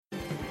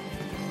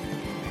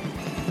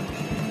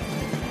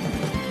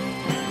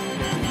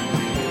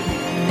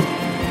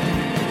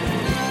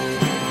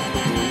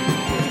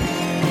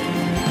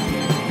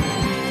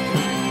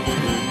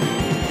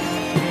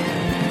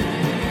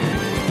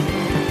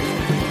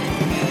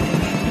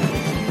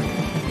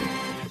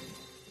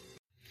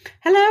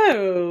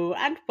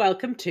and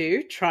welcome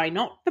to Try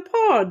Not the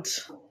Pod.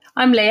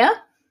 I'm Leah.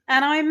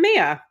 And I'm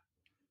Mia.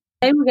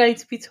 Today we're going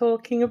to be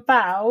talking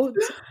about...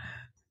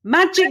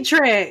 magic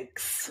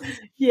tricks!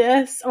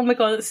 Yes. Oh my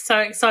God, it's so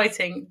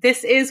exciting.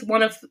 This is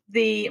one of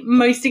the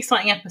most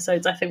exciting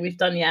episodes I think we've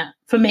done yet.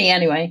 For me,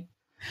 anyway.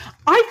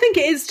 I think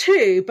it is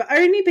too, but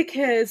only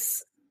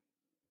because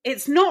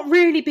it's not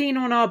really been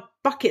on our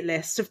bucket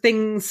list of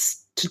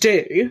things to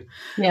do.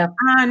 Yeah.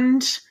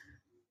 And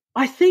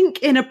I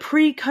think in a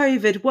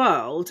pre-COVID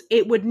world,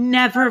 it would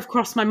never have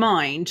crossed my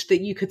mind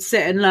that you could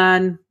sit and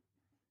learn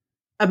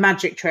a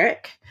magic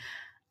trick.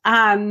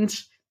 And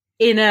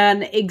in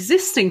an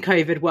existing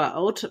COVID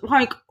world,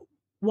 like,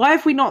 why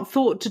have we not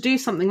thought to do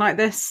something like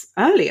this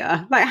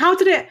earlier? Like, how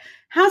did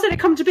it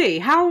come to be?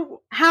 How,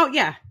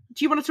 yeah.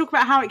 Do you want to talk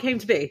about how it came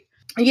to be?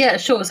 Yeah,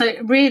 sure. So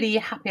really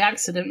happy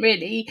accident,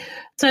 really.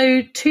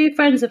 So two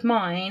friends of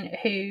mine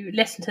who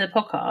listen to the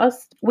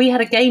podcast, we had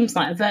a games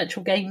night, a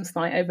virtual games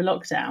night over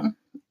lockdown.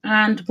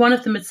 And one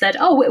of them had said,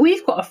 oh,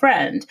 we've got a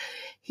friend.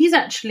 He's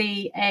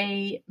actually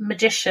a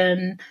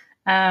magician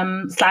 /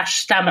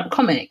 stand-up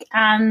comic.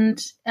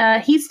 And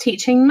he's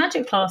teaching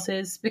magic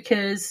classes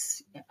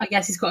because I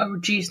guess he's got a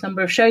reduced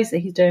number of shows that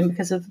he's doing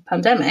because of the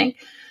pandemic.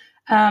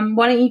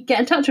 Why don't you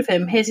get in touch with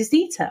him? Here's his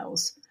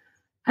details.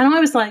 And I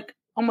was like,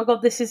 oh my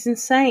God, this is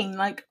insane.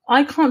 Like,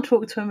 I can't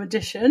talk to a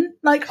magician.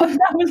 Like,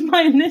 that was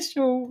my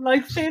initial,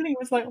 feeling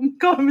was like, oh my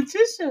God, a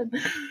magician.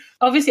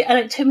 Obviously, and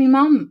it took me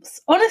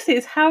months. Honestly,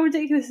 it's how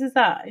ridiculous is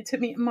that? It took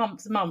me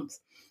months and months.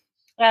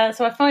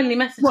 So I finally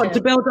messaged him.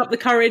 To build up the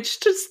courage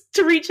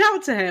to reach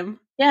out to him?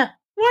 Yeah.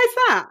 Why is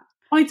that?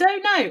 I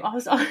don't know.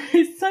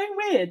 It's so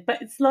weird,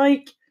 but it's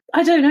like,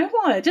 I don't know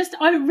why.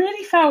 I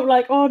really felt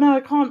like, oh no, I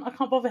can't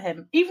bother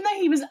him. Even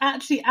though he was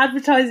actually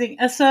advertising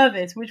a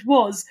service, which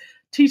was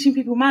teaching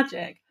people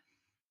magic.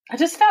 I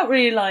just felt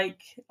really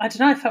I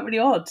felt really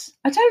odd.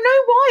 I don't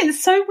know why,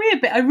 it's so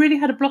weird, but I really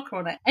had a blocker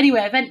on it.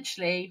 Anyway,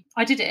 eventually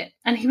I did it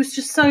and he was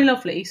just so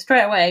lovely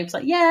straight away. He was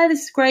like, yeah,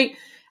 this is great.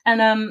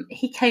 And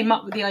he came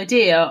up with the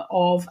idea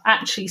of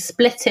actually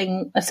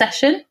splitting a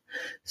session.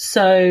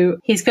 So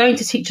he's going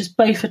to teach us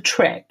both a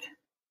trick,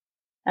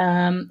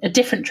 a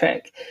different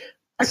trick,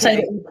 so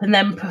that we can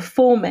then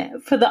perform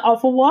it for the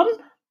other one.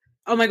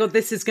 Oh my God,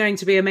 this is going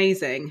to be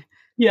amazing.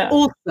 Yeah.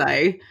 Also,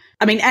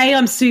 I mean,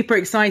 I'm super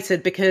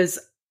excited because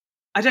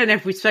I don't know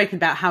if we've spoken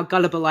about how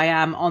gullible I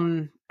am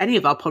on any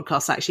of our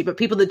podcasts, actually, but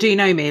people that do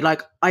know me,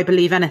 I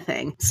believe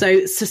anything.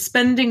 So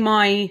suspending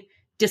my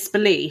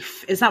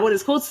disbelief, is that what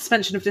it's called?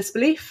 Suspension of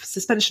disbelief?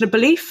 Suspension of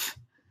belief?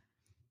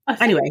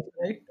 Anyway.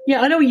 So.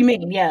 Yeah, I know what you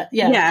mean. Yeah.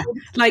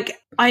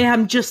 I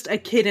am just a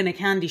kid in a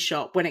candy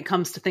shop when it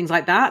comes to things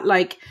like that.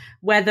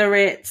 Whether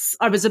it's,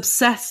 I was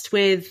obsessed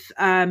with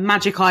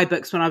magic eye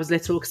books when I was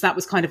little, because that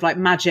was kind of like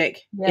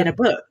magic in a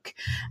book.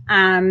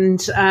 And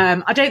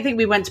I don't think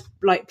we went to,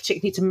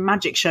 particularly to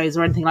magic shows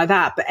or anything like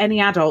that, but any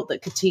adult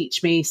that could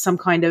teach me some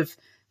kind of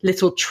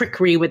little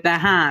trickery with their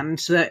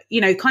hand that,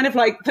 kind of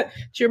like, do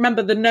you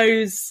remember the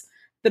nose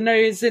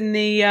in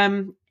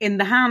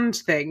the hand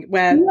thing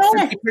where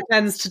somebody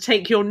pretends to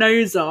take your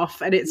nose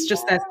off and it's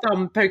just their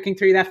thumb poking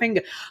through their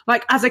finger?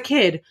 As a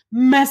kid,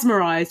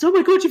 mesmerized. Oh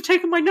my God, you've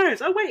taken my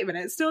nose. Oh, wait a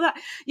minute. It's still that,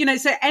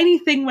 so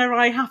anything where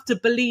I have to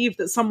believe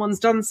that someone's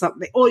done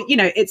something, or,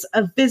 it's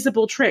a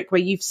visible trick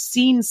where you've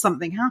seen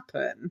something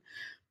happen,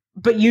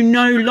 but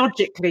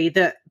logically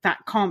that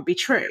can't be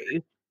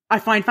true. I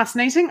find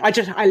fascinating.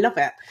 I love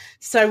it.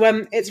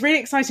 So it's really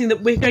exciting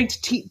that we're going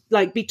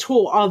to be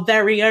taught our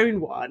very own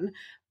one,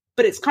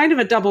 but it's kind of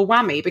a double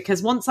whammy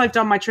because once I've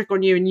done my trick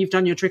on you and you've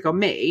done your trick on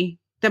me,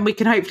 then we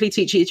can hopefully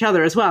teach each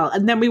other as well.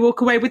 And then we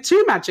walk away with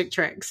two magic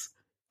tricks.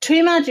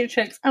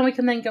 And we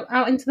can then go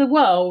out into the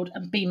world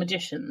and be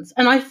magicians.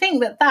 And I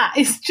think that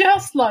is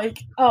just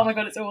oh my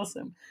God, it's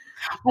awesome.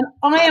 And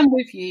I am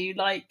with you.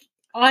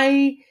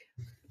 I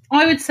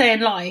would say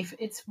in life,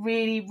 it's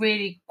really,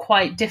 really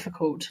quite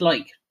difficult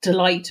to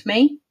delight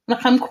me.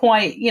 I'm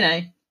quite,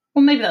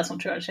 well, maybe that's not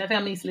true, actually. I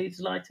think I'm easily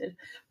delighted.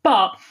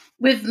 But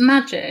with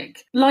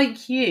magic,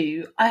 like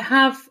you,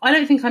 I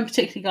don't think I'm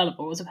particularly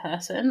gullible as a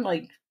person,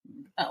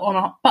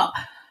 but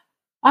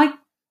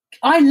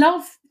I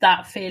love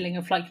that feeling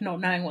of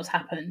not knowing what's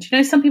happened.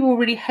 Some people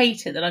really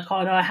hate it that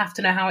I have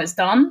to know how it's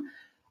done.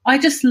 I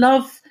just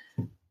love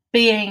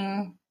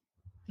being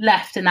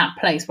left in that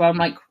place where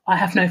I'm I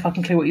have no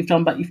fucking clue what you've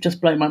done, but you've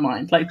just blown my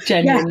mind.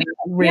 Genuinely,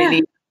 really.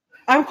 Yeah.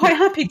 I'm quite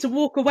happy to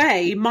walk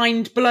away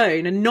mind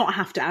blown and not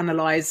have to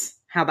analyse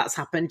how that's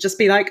happened. Just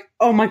be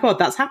oh my God,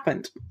 that's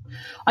happened.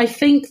 I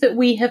think that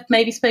we have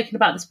maybe spoken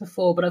about this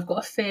before, but I've got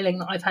a feeling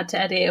that I've had to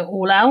edit it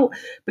all out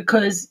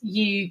because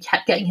you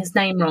kept getting his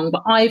name wrong.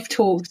 But I've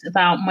talked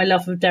about my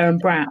love of Derren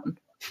Brown.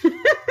 I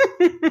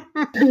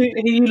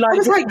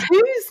was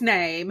whose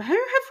name? Who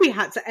have we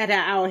had to edit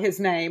out his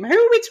name? Who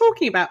are we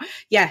talking about?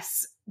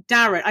 Yes,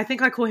 Darren. I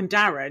think I call him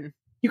Darren.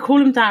 You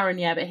call him Darren,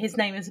 yeah, but his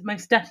name is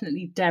most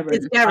definitely Derren.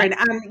 It's Derren,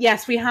 and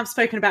yes, we have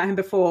spoken about him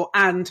before,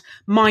 and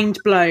mind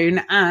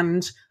blown,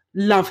 and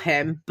love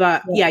him.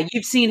 But yeah,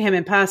 you've seen him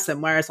in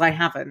person, whereas I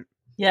haven't.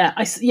 Yeah,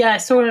 I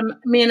saw him.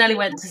 Me and Ellie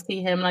went to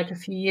see him like a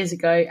few years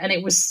ago, and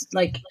it was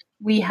like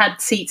we had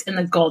seats in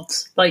the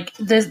gods. Like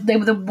they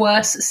were the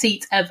worst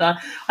seats ever.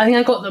 I think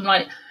I got them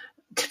like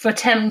for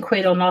 10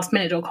 quid on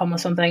lastminute.com or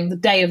something the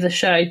day of the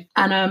show,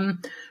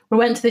 and we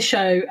went to the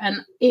show,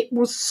 and it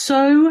was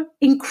so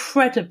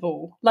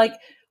incredible. Like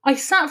I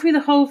sat through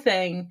the whole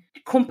thing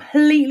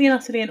completely and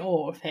utterly in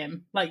awe of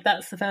him. Like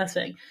that's the first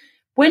thing.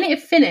 When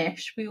it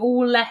finished, we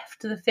all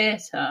left the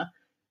theatre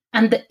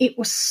and it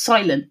was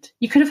silent.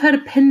 You could have heard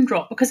a pin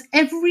drop because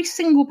every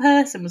single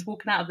person was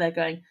walking out of there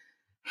going,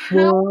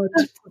 how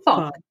the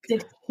fuck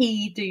did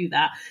he do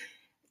that?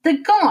 The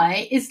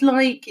guy is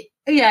like,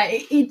 yeah,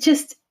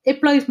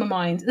 it blows my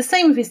mind. The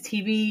same with his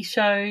TV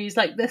shows,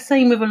 like the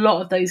same with a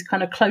lot of those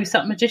kind of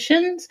close-up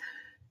magicians.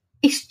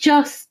 It's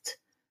just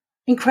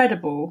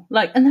incredible.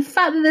 Like, and the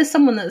fact that there's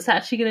someone that's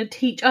actually going to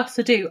teach us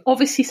to do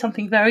obviously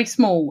something very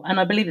small, and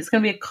I believe it's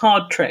going to be a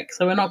card trick,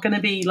 so we're not going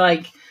to be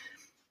like,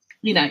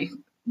 you know,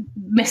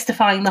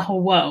 mystifying the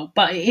whole world,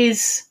 but it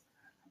is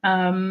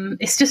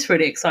it's just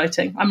really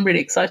exciting. I'm really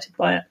excited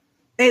by it.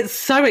 It's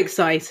so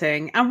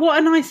exciting, and what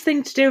a nice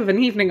thing to do with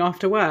an evening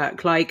after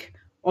work, like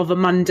of a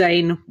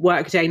mundane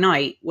workday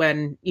night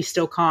when you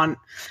still can't.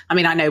 I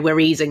mean, I know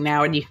we're easing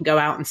now and you can go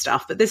out and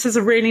stuff, but this is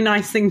a really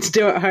nice thing to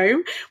do at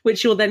home,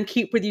 which you'll then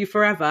keep with you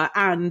forever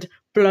and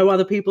blow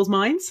other people's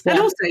minds. Yeah.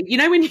 And also, you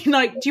know, when you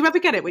like, do you ever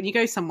get it when you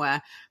go somewhere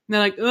and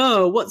they're like,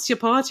 oh, what's your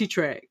party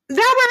trick? Now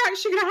we're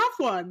actually going to have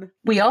one.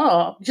 We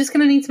are just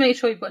going to need to make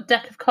sure you've got a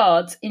deck of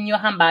cards in your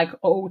handbag at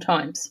all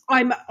times.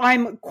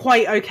 I'm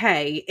quite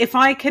okay. If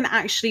I can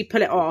actually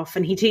pull it off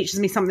and he teaches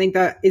me something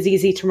that is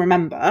easy to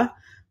remember,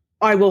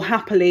 I will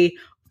happily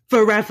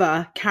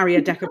forever carry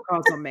a deck of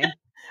cards on me.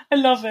 I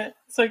love it.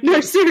 So cute. No,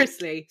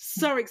 seriously,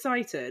 so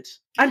excited.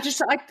 I'm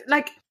just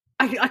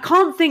I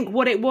can't think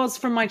what it was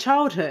from my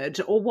childhood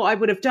or what I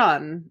would have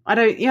done. I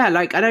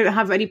don't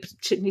have any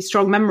particularly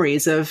strong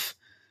memories of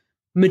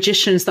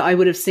magicians that I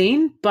would have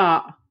seen,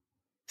 but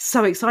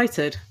so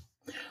excited.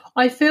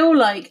 I feel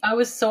like I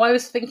was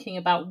thinking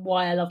about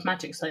why I love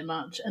magic so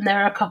much, and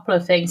there are a couple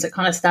of things that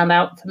kind of stand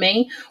out for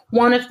me.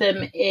 One of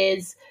them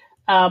is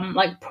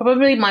like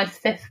probably my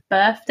fifth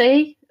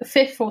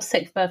or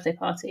sixth birthday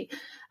party.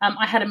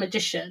 I had a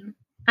magician,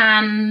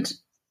 and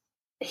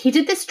he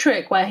did this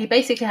trick where he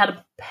basically had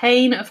a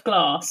pane of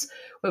glass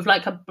with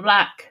like a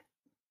black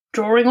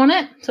drawing on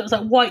it. So it was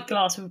like white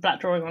glass with a black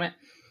drawing on it.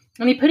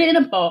 And he put it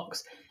in a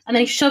box, and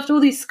then he shoved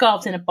all these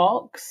scarves in a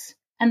box.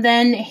 And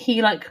then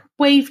he like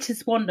waved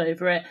his wand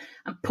over it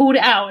and pulled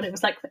it out, and it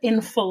was like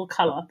in full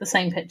colour, the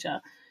same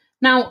picture.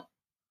 Now,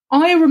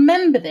 I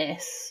remember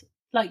this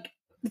like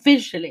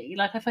visually.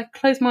 Like if I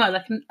close my eyes,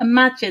 I can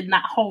imagine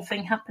that whole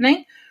thing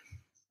happening.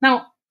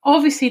 Now,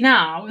 obviously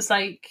now it's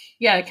like,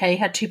 yeah, okay, he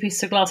had two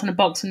pieces of glass in a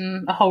box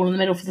and a hole in the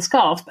middle for the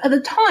scarves. But at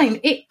the time,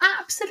 it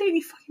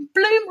absolutely fucking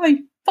blew my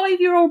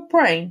 5-year-old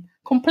brain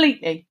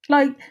completely.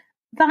 Like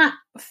that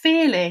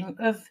feeling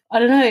of, I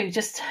don't know,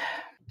 just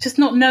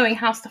not knowing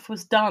how stuff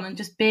was done and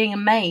just being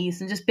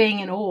amazed and just being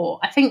in awe.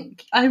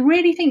 I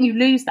really think you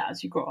lose that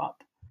as you grow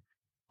up.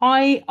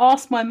 I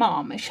asked my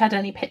mum if she had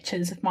any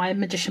pictures of my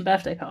magician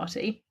birthday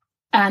party,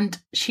 and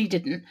she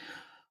didn't.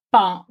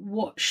 But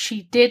what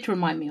she did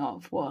remind me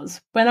of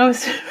was when I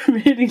was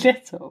really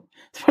little,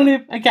 it's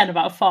probably, again,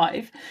 about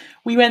 5,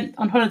 we went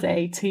on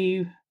holiday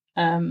to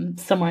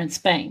somewhere in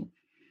Spain.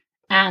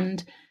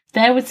 And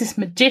there was this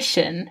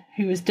magician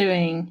who was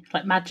doing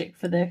like magic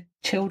for the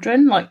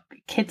children, like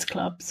kids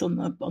clubs on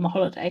the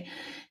holiday.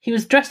 He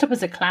was dressed up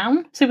as a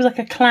clown. So he was like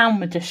a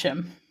clown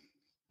magician.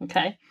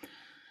 Okay.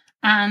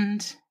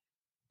 And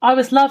I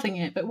was loving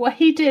it. But what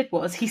he did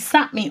was he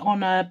sat me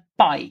on a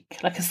bike,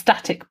 like a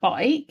static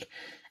bike,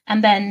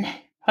 and then,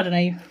 I don't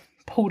know,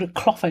 pulled a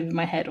cloth over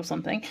my head or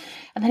something.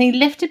 And then he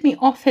lifted me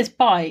off his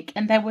bike,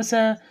 and there was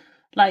a,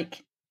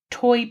 like,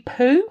 toy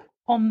poo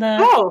on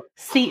the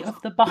seat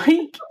of the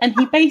bike. And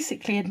he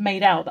basically had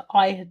made out that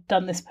I had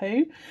done this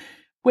poo,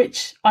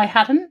 which I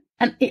hadn't.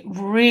 And it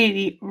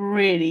really,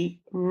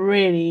 really,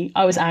 really,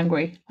 I was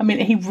angry. I mean,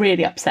 he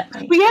really upset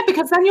me. Well, yeah,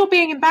 because then you're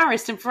being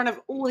embarrassed in front of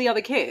all the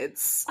other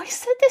kids. I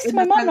said this to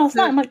my mum last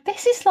night. I'm like,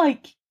 this is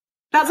like...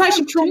 That's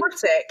actually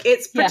traumatic.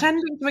 It's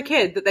pretending to a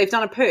kid that they've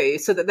done a poo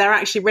so that they're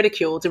actually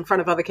ridiculed in front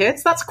of other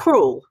kids. That's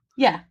cruel.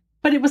 Yeah,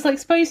 but it was like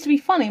supposed to be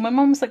funny. My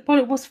mum was like, well,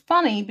 it was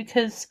funny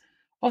because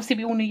obviously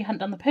we all knew you hadn't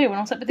done the poo. And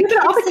I was like, but the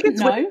kids didn't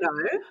know.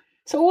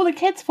 So all the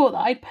kids thought that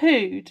I'd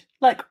pooed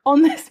like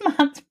on this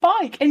man's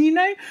bike. And you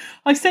know,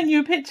 I sent you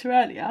a picture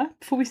earlier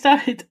before we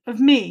started of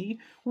me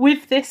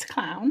with this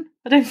clown.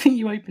 I don't think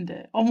you opened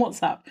it on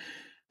WhatsApp.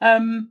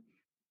 And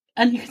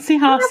you can see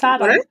how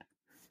sad I am.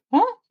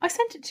 What? I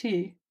sent it to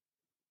you.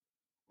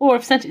 Or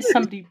I've sent it to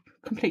somebody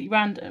completely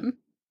random.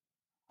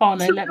 Oh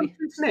no, let me.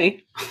 It's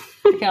me.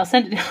 Okay, I'll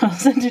send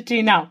it to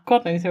you now.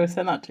 God knows who I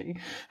sent that to.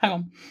 Hang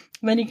on.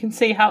 And then you can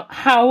see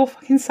how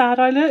fucking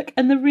sad I look.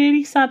 And the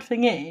really sad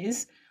thing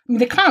is, I mean,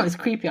 the clown is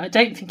creepy. I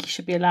don't think he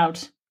should be allowed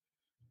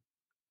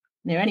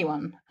near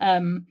anyone.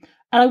 And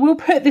I will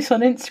put this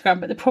on Instagram,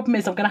 but the problem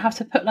is I'm going to have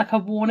to put like a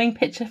warning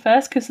picture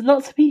first because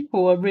lots of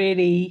people are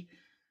really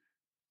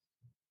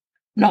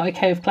not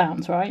okay with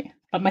clowns, right?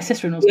 Like my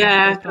sister-in-law's Yeah, not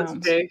okay with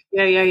clowns. that's true.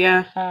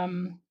 Yeah.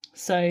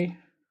 So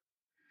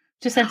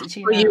just sent it to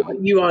you Well, now.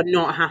 you are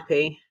not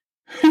happy.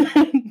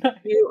 No.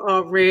 You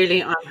are really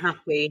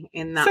unhappy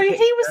in that So picture.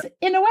 he was,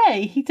 in a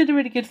way, he did a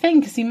really good thing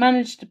because he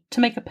managed to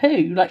make a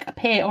poo, like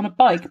appear on a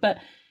bike, but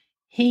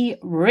he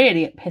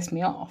really pissed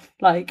me off.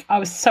 Like, I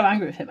was so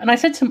angry with him. And I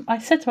said to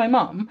my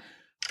mum,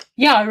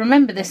 yeah, I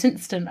remember this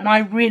incident and I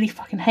really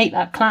fucking hate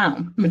that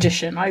clown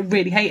magician. I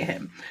really hate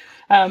him.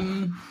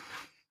 I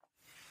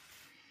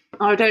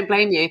don't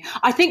blame you.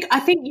 I think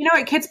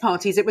at kids'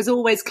 parties it was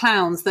always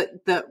clowns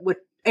that would.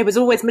 It was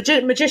always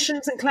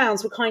magicians and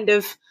clowns were kind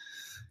of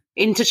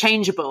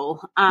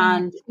interchangeable,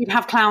 and you'd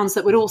have clowns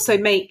that would also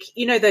make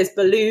those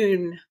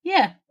balloon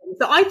that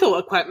I thought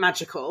were quite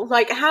magical.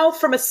 Like, how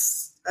from a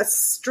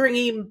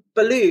stringy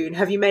balloon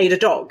have you made a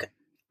dog?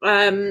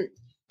 But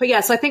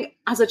yes, I think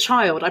as a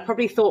child I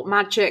probably thought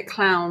magic,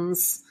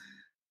 clowns,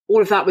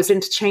 all of that was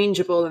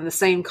interchangeable and the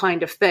same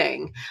kind of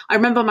thing. I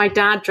remember my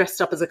dad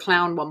dressed up as a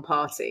clown one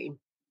party.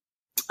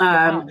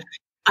 Wow.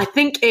 I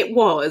think it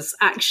was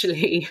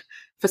actually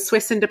for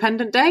Swiss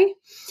Independence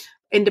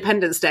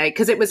Day,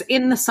 because it was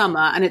in the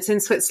summer and it's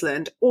in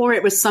Switzerland, or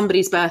it was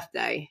somebody's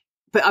birthday.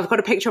 But I've got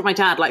a picture of my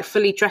dad like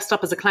fully dressed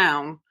up as a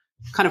clown,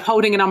 kind of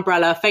holding an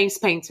umbrella, face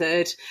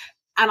painted.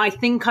 And I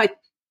think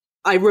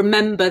I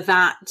remember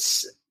that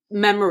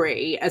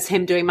memory as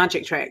him doing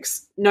magic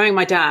tricks. Knowing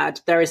my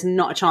dad, there is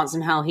not a chance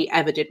in hell he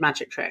ever did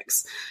magic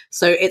tricks.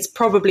 So it's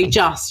probably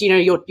just,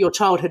 your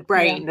childhood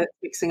brain that's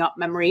mixing up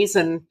memories,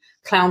 and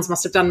clowns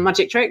must have done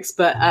magic tricks.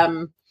 But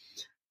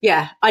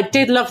yeah, I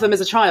did love them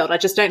as a child. I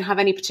just don't have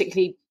any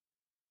particularly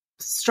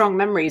strong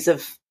memories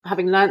of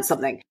having learned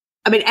something.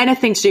 I mean,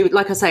 anything to do with,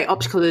 like I say,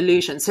 optical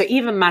illusion. So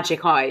even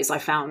magic eyes I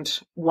found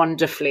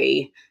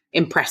wonderfully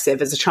impressive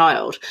as a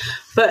child.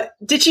 But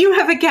did you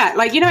ever get,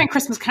 like, in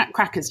Christmas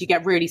crackers, you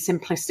get really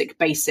simplistic,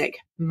 basic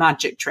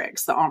magic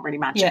tricks that aren't really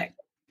magic. Yeah.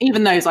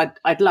 Even those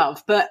I'd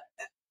love. But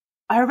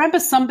I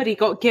remember somebody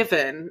got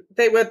given,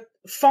 they were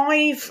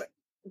 5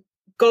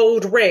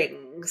 gold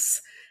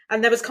rings,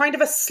 and there was kind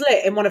of a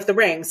slit in one of the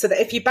rings so that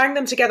if you bang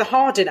them together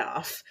hard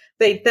enough,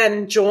 they'd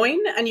then join,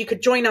 and you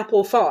could join up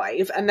all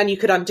 5, and then you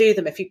could undo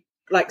them if you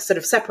sort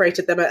of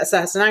separated them at a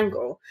certain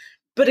angle.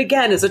 But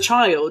again, as a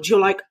child, you're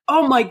like,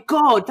 oh my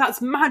God,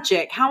 that's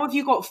magic. How have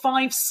you got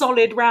 5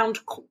 solid round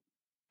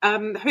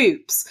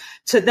hoops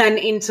to then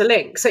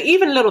interlink? So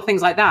even little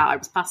things like that, I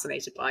was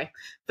fascinated by.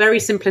 Very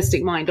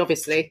simplistic mind,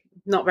 obviously,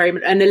 not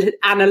very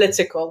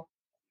analytical.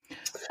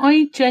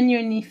 I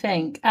genuinely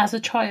think as a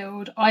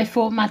child, I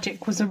thought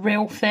magic was a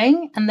real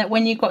thing, and that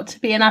when you got to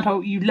be an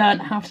adult, you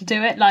learned how to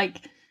do it, like,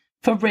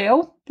 for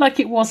real. Like,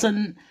 it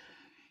wasn't...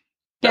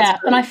 Yeah,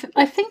 and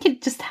I think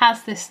it just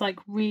has this, like,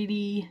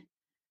 really,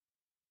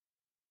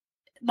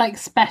 like,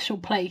 special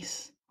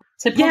place.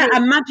 So yeah,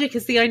 and magic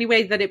is the only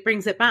way that it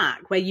brings it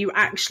back, where you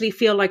actually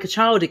feel like a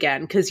child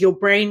again, because your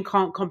brain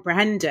can't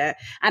comprehend it.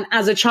 And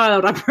as a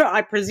child,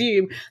 I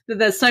presume that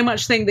there's so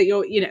much thing that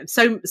you're,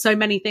 so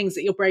many things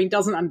that your brain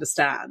doesn't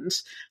understand,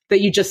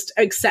 that you just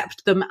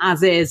accept them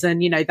as is.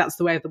 And, that's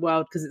the way of the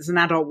world because it's an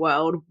adult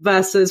world,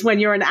 versus when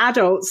you're an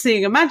adult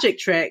seeing a magic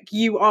trick,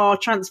 you are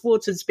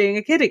transported to being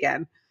a kid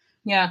again.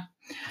 Yeah.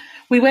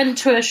 We went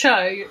to a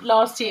show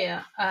last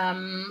year,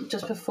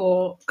 just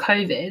before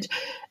COVID.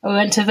 We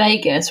went to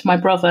Vegas, my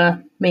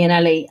brother, me and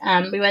Ellie,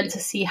 and we went to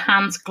see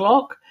Hans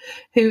Glock,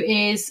 who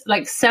is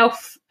like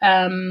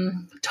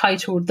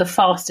self-titled the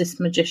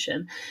fastest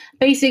magician.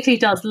 Basically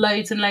does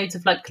loads and loads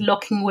of like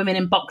locking women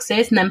in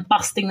boxes and then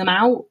busting them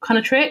out kind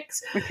of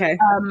tricks. Okay.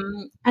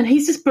 And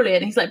he's just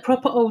brilliant. He's like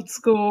proper old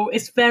school.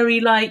 It's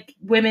very like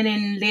women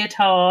in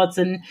leotards,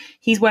 and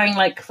he's wearing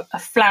like a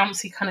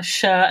flouncy kind of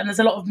shirt, and there's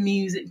a lot of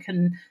music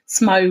and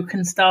smoke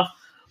and stuff.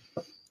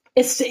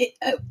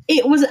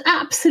 It was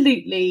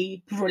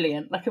absolutely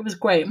brilliant. Like, it was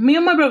great. Me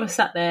and my brother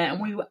sat there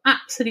and we were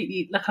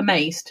absolutely like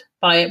amazed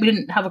by it. We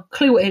didn't have a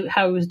clue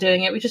how he was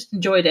doing it. We just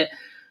enjoyed it.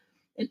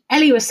 And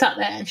Ellie was sat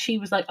there and she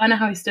was like, I know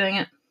how he's doing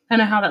it. I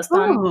know how that's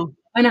done. Oh.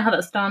 I know how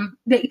that's done.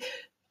 Like,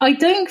 I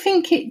don't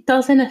think it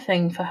does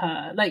anything for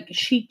her. Like,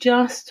 she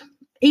just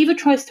either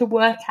tries to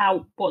work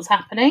out what's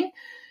happening,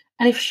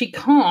 and if she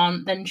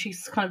can't, then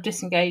she's kind of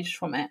disengaged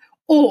from it,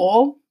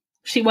 or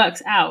she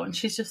works out and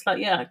she's just like,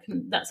 yeah,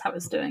 that's how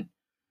it's doing.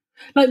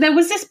 Like, there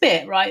was this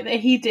bit, right, that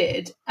he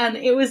did, and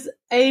it was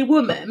a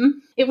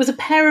woman, it was a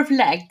pair of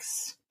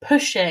legs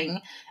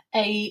pushing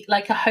a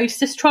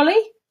hostess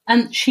trolley,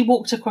 and she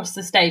walked across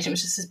the stage. It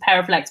was just this pair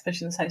of legs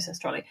pushing this hostess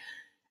trolley,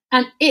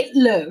 and it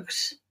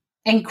looked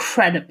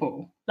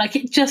incredible. Like,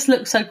 it just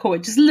looked so cool.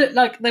 It just looked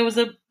like there was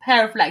a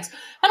pair of legs,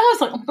 and I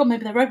was like, oh my God,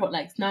 maybe they're robot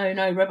legs. No,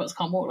 robots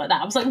can't walk like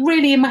that. I was like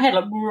really in my head,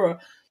 like, bruh.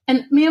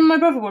 And me and my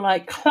brother were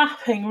like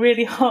clapping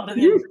really hard at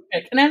the end of the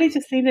trick. And Ellie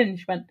just leaned in and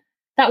she went,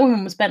 that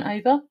woman was bent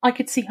over. I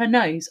could see her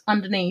nose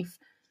underneath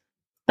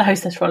the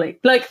hostess trolley.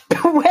 Like,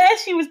 where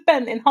she was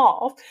bent in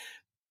half,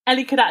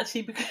 Ellie could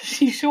actually, because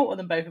she's shorter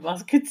than both of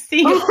us, could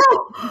see her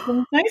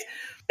nose.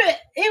 But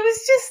it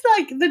was just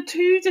like the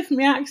two different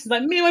reactions.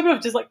 Like, me and my brother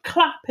just like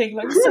clapping,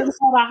 like so hard,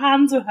 our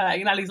hands were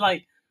hurting. And Ellie's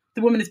like,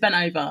 the woman is bent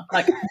over.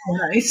 Like, oh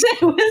no. So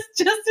it was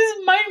just this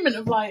moment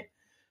of like,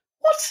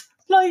 what?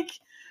 Like,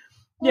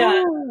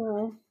 yeah.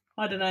 Oh.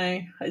 I don't know.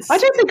 I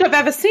don't think I've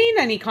ever seen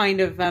any kind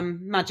of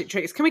magic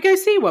tricks. Can we go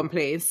see one,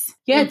 please?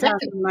 Yeah,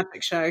 definitely.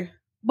 Magic show.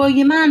 Well,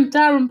 your man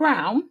Darren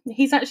Brown,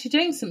 he's actually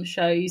doing some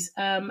shows,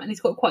 and he's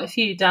got quite a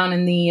few down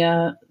in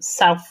the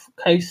South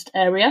Coast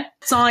area.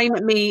 Sign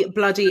me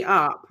bloody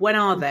up. When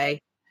are they?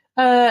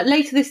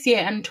 Later this year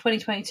and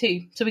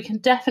 2022. So we can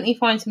definitely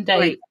find some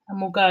dates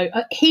and we'll go.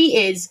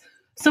 He is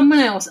someone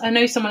else. I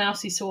know someone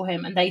else who saw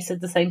him and they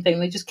said the same thing.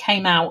 They just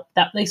came out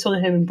that they saw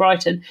him in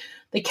Brighton.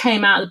 They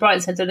came out at the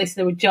Brighton Centre. They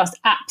said they were just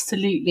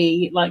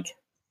absolutely like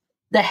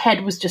their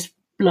head was just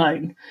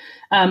blown.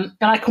 And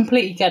I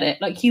completely get it.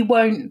 Like you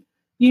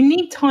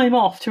need time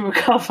off to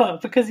recover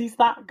because he's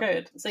that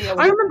good. So yeah,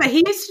 I remember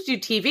he used to do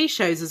TV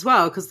shows as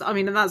well because I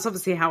mean, and that's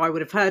obviously how I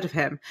would have heard of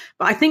him.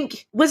 But I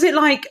think, was it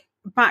like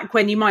back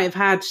when you might have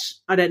had,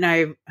 I don't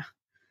know,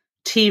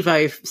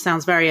 TiVo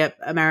sounds very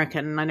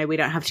American. I know we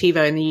don't have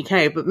TiVo in the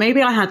UK, but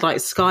maybe I had like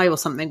Sky or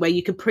something where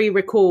you could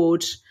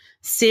pre-record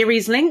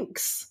series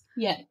links.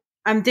 Yeah.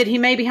 And did he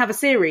maybe have a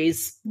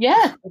series? Yeah.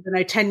 I don't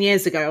know, 10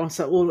 years ago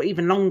or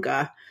even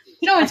longer.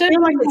 You know, I don't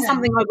feel like it's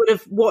something I would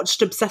have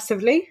watched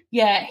obsessively.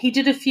 Yeah, he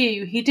did a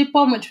few. He did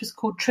one which was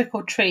called Trick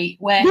or Treat,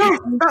 where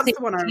that's the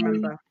one I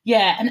remember.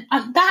 Yeah, and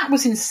that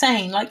was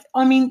insane. Like,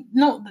 I mean,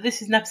 not that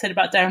this is an episode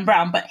about Darren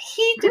Brown, but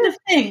he did a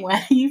thing where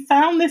he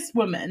found this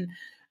woman,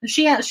 and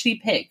she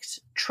actually picked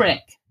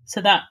Trick.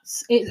 So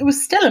it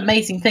was still an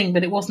amazing thing,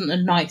 but it wasn't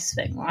a nice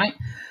thing, right?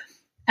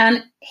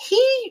 And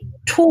he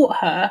taught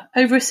her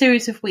over a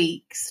series of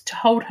weeks to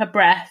hold her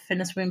breath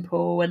in a swimming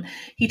pool. And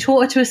he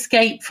taught her to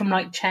escape from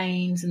like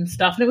chains and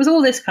stuff. And it was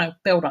all this kind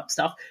of build up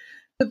stuff.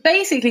 But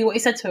basically what he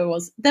said to her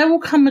was, there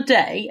will come a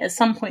day at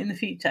some point in the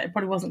future. It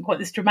probably wasn't quite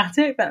this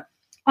dramatic, but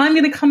I'm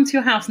going to come to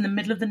your house in the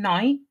middle of the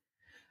night.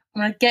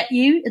 I'm going to get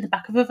you in the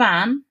back of a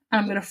van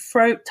and I'm going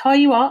to tie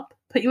you up,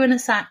 put you in a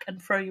sack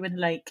and throw you in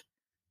the lake.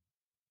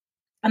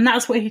 And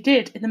that's what he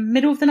did in the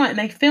middle of the night. And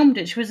they filmed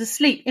it. She was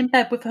asleep in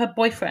bed with her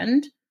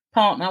boyfriend,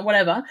 partner,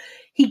 whatever.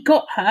 He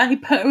got her, he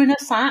put her in a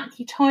sack,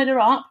 he tied her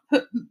up,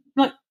 put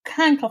like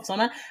handcuffs on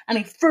her, and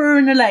he threw her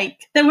in a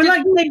lake. They were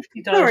like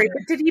safety divers. Sorry,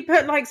 but did he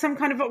put like some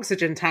kind of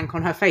oxygen tank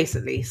on her face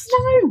at least?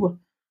 No.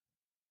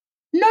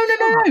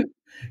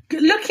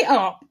 Look it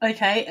up,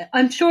 okay?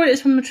 I'm sure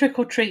it's from the Trick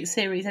or Treat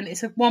series, and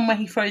it's one where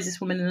he throws this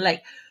woman in the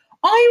lake.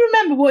 I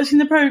remember watching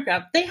the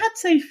programme. They had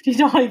safety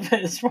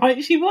divers,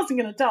 right? She wasn't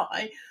going to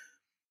die.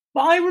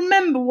 But I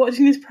remember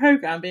watching this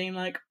programme being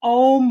like,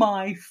 oh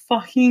my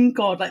fucking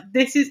God, like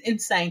this is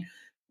insane.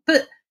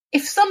 But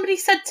if somebody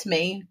said to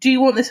me, do you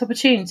want this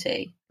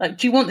opportunity? Like,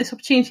 do you want this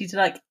opportunity to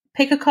like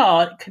pick a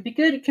card? It could be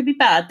good, it could be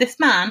bad.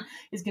 This man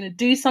is going to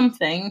do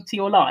something to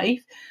your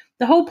life.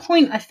 The whole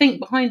point, I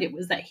think, behind it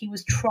was that he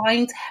was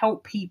trying to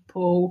help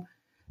people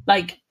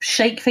like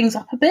shake things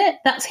up a bit.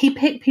 He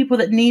picked people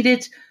that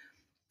needed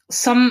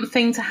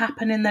something to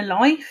happen in their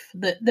life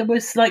that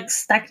was like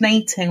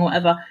stagnating or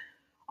whatever.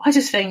 I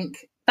just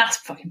think that's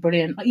fucking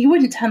brilliant. Like, you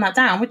wouldn't turn that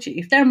down, would you?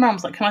 If Darren Brown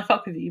was like, can I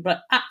fuck with you? You'd be like,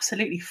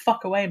 absolutely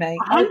fuck away, mate.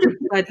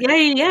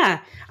 100%. Yeah.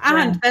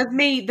 And there's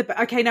me.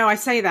 Okay, no, I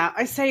say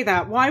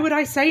that. Why would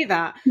I say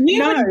that?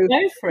 You wouldn't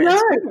go for it.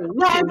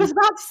 No, I was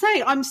about to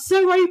say, I'm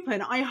so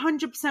open. I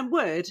 100%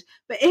 would.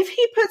 But if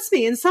he puts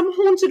me in some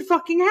haunted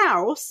fucking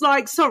house,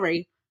 like,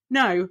 sorry.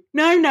 No.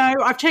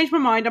 I've changed my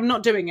mind. I'm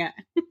not doing it.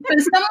 But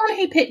someone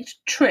who picked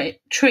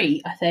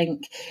Treat, I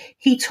think,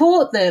 he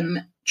taught them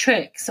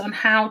tricks on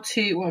how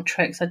to, well,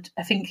 tricks,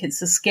 I think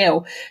it's a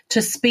skill,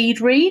 to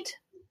speed read.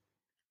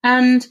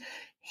 And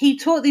he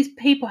taught these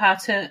people how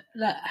to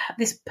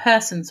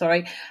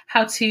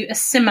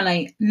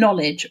assimilate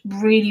knowledge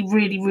really,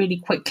 really, really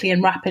quickly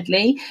and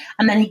rapidly.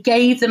 And then he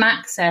gave them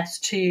access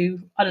to,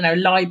 I don't know,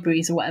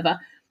 libraries or whatever.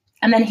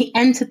 And then he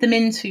entered them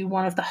into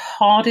one of the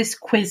hardest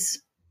quiz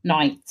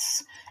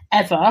nights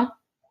ever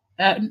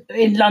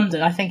in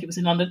London. I think it was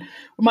in London. It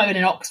might have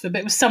been in Oxford, but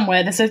it was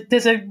somewhere.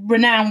 There's a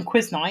renowned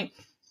quiz night.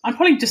 I'm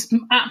probably just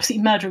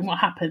absolutely murdering what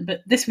happened,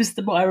 but this was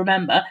what I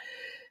remember.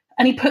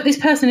 And he put this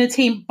person in a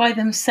team by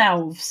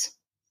themselves.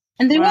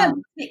 And they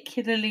weren't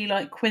particularly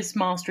like quiz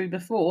mastery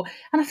before.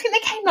 And I think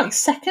they came like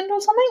second or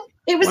something.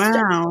 It was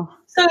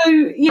so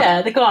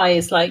yeah, the guy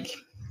is like,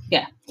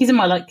 yeah, he's on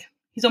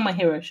my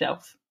hero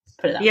shelf.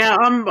 Put it that way.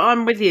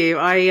 I'm with you.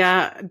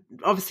 I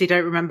obviously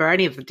don't remember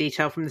any of the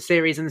detail from the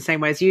series in the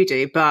same way as you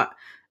do, but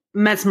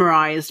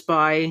mesmerized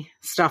by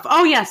stuff.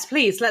 Oh yes,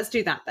 please, let's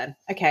do that then.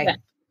 Okay. Yeah.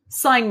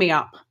 Sign me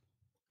up.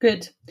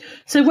 Good.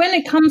 So when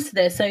it comes to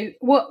this, so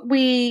what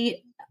we're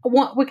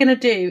going to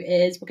do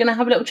is we're going to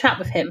have a little chat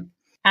with him,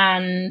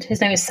 and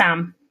his name is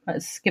Sam.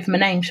 Let's give him a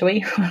name, shall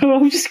we?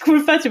 We'll just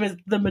refer to him as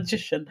the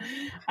magician.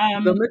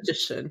 The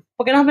magician.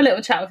 We're going to have a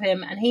little chat with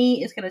him, and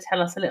he is going to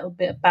tell us a little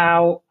bit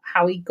about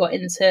how he got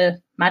into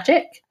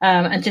magic,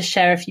 and just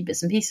share a few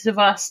bits and pieces with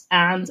us.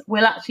 And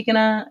we're actually going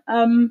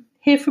to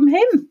hear from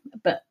him,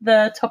 but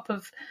the top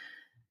of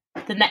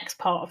the next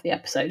part of the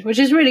episode, which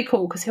is really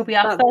cool because he'll be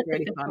our first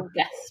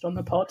guest on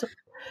the pod.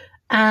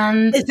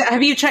 And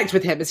have you checked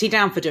with him? Is he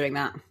down for doing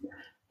that?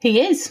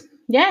 He is.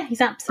 Yeah,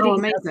 he's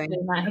absolutely amazing.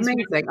 doing that. He's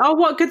Amazing. really... Oh,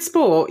 what good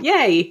sport.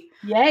 Yay.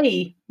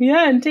 Yay.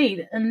 Yeah,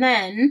 indeed. And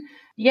then,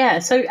 yeah,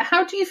 so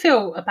how do you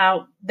feel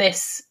about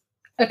this?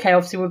 Okay,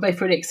 obviously we're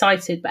both really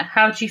excited, but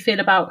how do you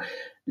feel about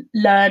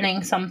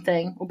learning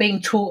something or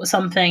being taught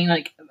something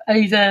like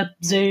over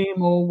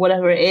Zoom or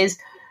whatever it is?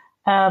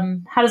 How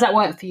does that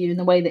work for you in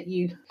the way that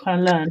you kind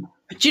of learn?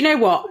 Do you know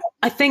what?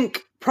 I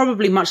think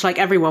probably much like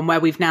everyone where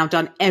we've now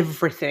done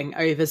everything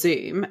over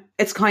Zoom,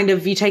 it's kind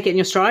of, you take it in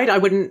your stride.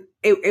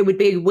 It would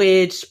be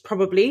weird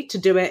probably to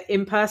do it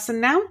in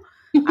person now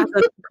as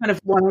a kind of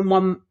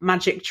one-on-one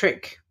magic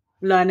trick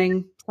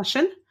learning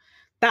session.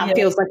 That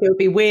feels like it would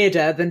be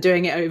weirder than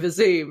doing it over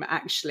Zoom,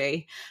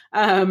 actually.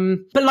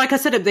 But like I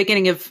said at the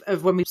beginning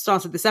of when we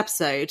started this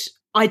episode,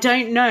 I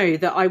don't know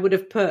that I would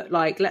have put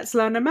like, let's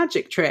learn a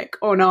magic trick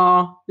on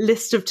our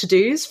list of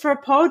to-dos for a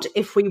pod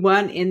if we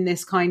weren't in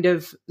this kind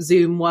of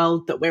Zoom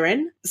world that we're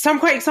in. So I'm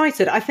quite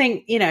excited. I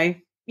think,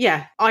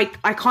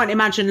 I can't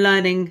imagine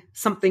learning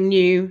something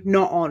new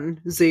not on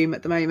Zoom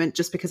at the moment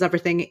just because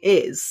everything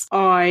is.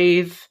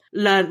 I've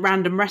learned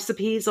random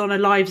recipes on a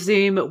live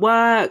Zoom at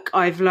work. So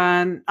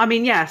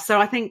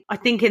I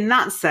think in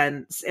that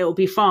sense, it'll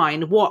be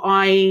fine. What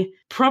I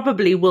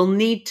probably will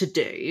need to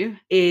do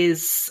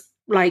is,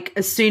 like,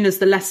 as soon as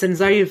the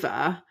lesson's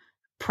over,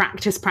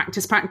 practice.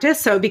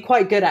 So it'd be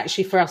quite good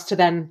actually for us to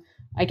then,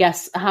 I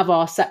guess, have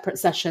our separate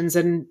sessions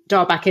and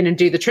dial back in and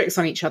do the tricks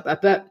on each other.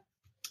 But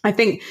I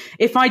think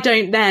if I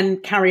don't then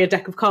carry a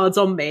deck of cards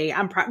on me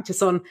and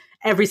practice on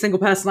every single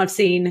person I've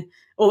seen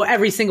or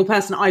every single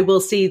person I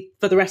will see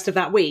for the rest of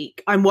that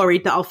week, I'm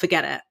worried that I'll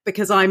forget it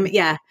because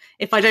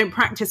if I don't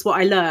practice what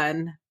I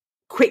learn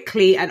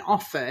quickly and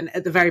often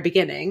at the very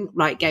beginning,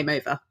 like, game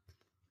over.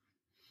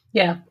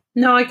 Yeah,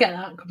 no, I get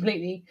that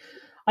completely.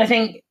 I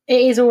think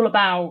it's all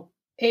about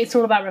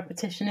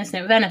repetition, isn't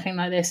it? With anything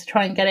like this,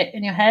 try and get it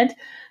in your head.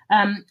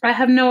 I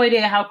have no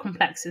idea how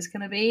complex it's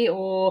going to be,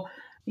 all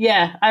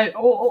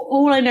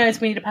I know is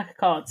we need a pack of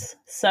cards.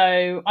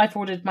 So I've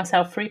ordered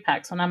myself 3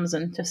 packs on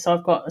Amazon just so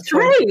I've got a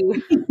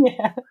choice. 3?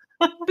 Yeah.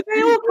 But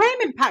they all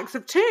came in packs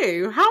of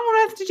 2. How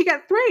on earth did you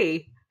get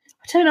 3?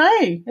 I don't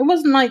know. It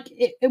wasn't like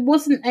it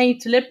wasn't a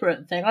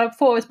deliberate thing. I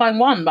thought I was buying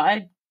 1, but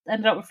I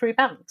ended up with 3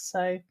 packs.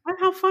 So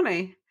how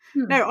funny.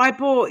 No, I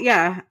bought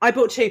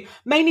 2.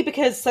 Mainly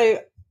because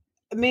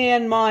me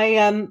and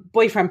my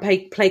boyfriend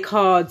play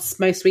cards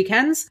most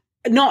weekends.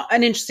 Not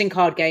an interesting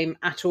card game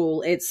at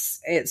all. It's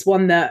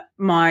one that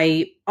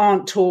my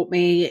aunt taught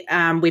me,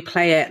 and we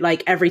play it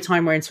like every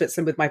time we're in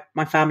Switzerland with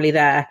my family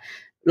there.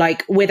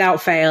 Like,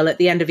 without fail, at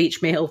the end of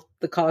each meal,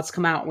 the cards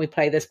come out and we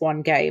play this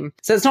one game.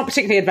 So it's not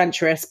particularly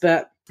adventurous,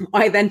 but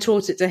I then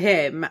taught it to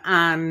him.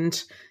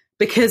 And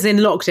because in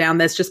lockdown,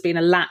 there's just been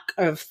a lack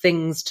of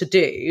things to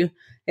do,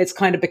 it's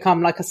kind of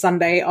become like a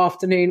Sunday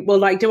afternoon. We'll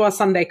like do our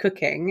Sunday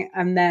cooking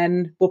and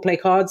then we'll play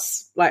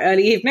cards like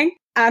early evening.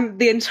 And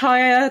the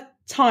entire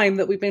time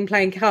that we've been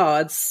playing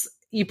cards,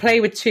 you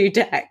play with 2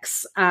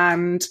 decks,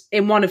 and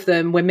in one of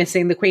them we're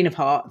missing the Queen of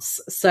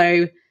Hearts.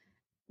 So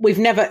we've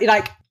never,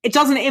 like, it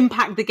doesn't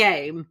impact the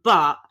game.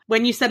 But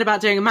when you said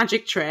about doing a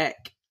magic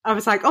trick, I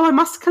was like, oh, I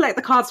must collect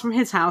the cards from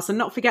his house and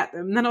not forget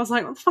them. And then I was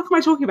like, what the fuck am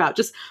I talking about?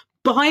 Just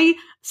buy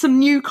some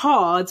new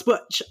cards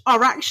which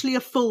are actually a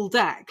full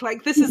deck.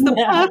 Like, this is the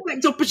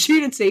perfect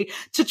opportunity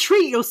to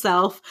treat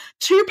yourself.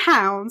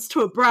 £2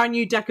 to a brand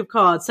new deck of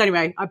cards. So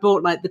anyway, I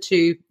bought like the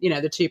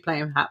 2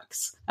 playing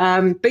packs.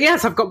 But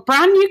yes, I've got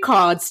brand new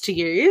cards to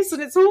use,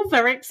 and it's all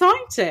very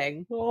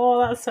exciting.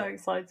 Oh, that's so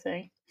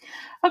exciting.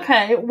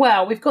 Okay,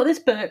 well, we've got this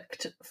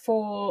booked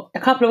for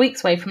a couple of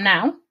weeks away from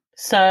now.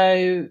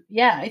 So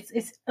yeah,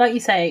 it's like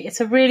you say,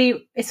 it's a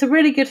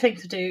really good thing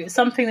to do. It's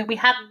something that we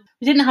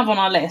didn't have on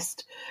our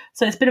list,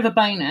 so it's a bit of a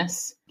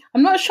bonus.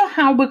 I'm not sure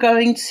how we're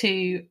going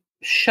to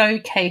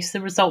showcase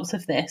the results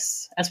of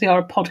this as we are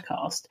a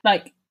podcast.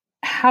 Like,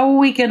 how are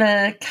we going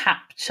to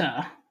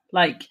capture,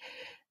 like,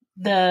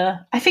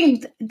 I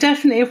think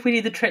definitely if we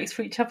do the tricks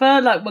for each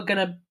other, like, we're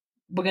gonna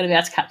be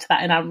able to capture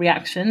that in our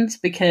reactions,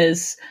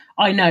 because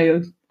I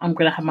know I'm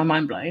gonna have my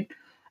mind blown.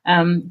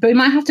 But we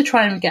might have to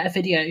try and get a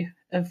video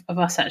of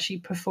us actually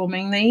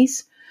performing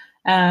these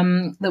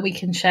that we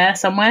can share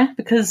somewhere,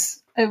 because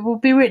it will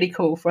be really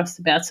cool for us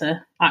to be able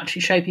to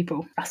actually show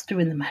people us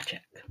doing the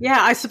magic. Yeah,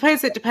 I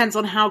suppose it depends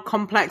on how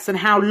complex and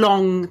how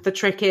long the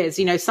trick is.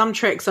 You know, some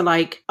tricks are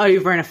like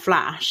over in a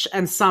flash,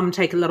 and some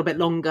take a little bit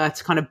longer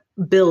to kind of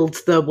build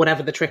the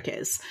whatever the trick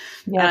is.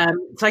 Yeah.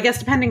 So I guess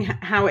depending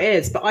how it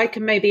is, but I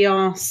can maybe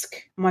ask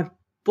my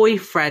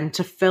boyfriend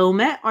to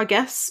film it, I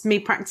guess, me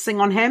practicing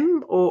on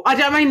him, or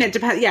it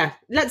depends. Yeah,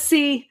 let's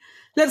see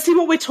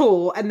what we're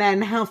taught, and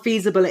then how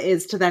feasible it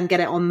is to then get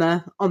it on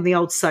the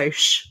old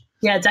soch.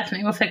 Yeah,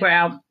 definitely. We'll figure it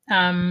out.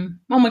 Oh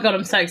my God,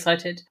 I'm so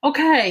excited.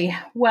 Okay,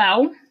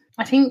 well,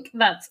 I think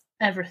that's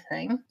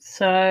everything.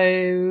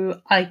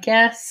 So I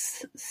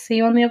guess see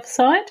you on the other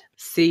side.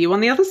 See you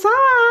on the other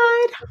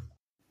side.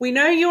 We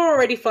know you're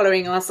already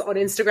following us on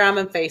Instagram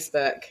and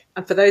Facebook.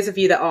 And for those of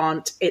you that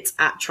aren't, it's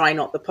at Try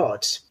Not the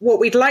Pod. What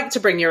we'd like to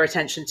bring your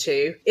attention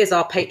to is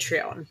our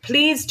Patreon.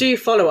 Please do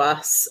follow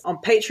us on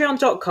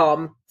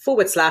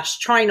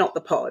patreon.com/Try Not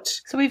the Pod.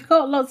 So we've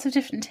got lots of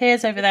different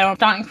tiers over there,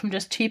 starting from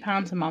just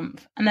 £2 a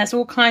month. And there's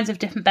all kinds of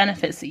different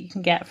benefits that you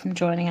can get from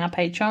joining our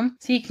Patreon.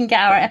 So you can get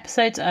our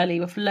episodes early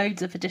with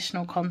loads of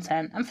additional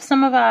content. And for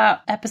some of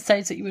our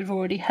episodes that you would have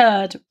already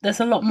heard, there's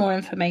a lot more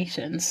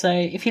information. So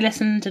if you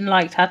listened and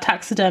liked our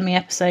taxidermy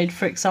episode,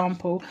 for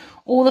example,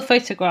 all the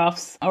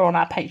photographs are on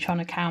our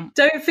Patreon account.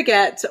 Don't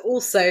forget to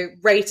also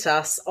rate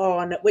us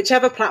on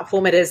whichever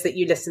platform it is that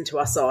you listen to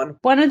us on.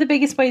 One of the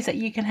biggest ways that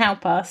you can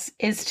help us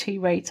is to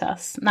rate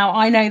us. Now,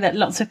 I know that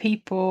lots of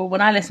people, when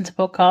I listen to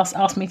podcasts,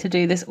 ask me to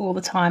do this all the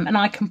time, and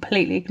I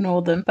completely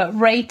ignore them. But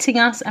rating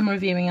us and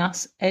reviewing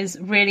us is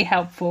really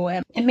helpful.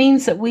 And it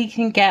means that we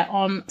can get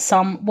on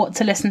some what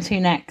to listen to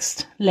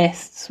next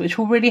lists, which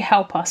will really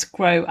help us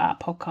grow our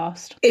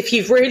podcast. If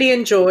you've really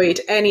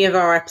enjoyed any of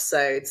our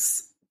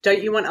episodes,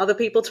 don't you want other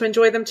people to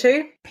enjoy them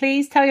too?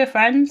 Please tell your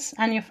friends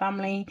and your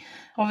family.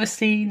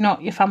 Obviously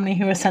not your family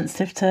who are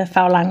sensitive to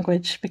foul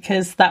language,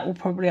 because that will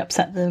probably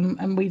upset them,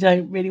 and we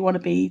don't really want to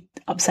be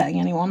upsetting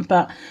anyone.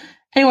 But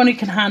anyone who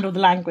can handle the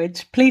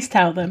language, please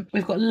tell them.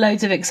 We've got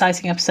loads of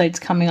exciting episodes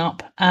coming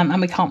up,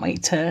 and we can't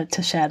wait to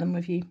share them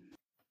with you.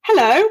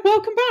 Hello,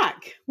 welcome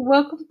back.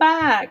 Welcome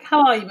back.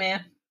 How are you,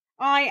 Mia?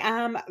 I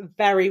am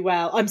very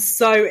well. I'm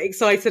so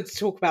excited to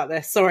talk about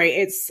this. Sorry,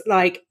 it's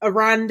like a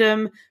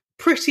random,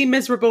 pretty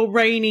miserable,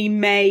 rainy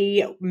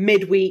May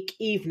midweek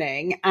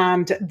evening,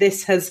 and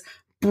this has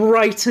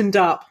brightened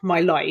up my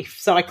life.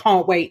 So I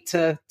can't wait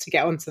to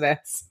get onto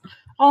this.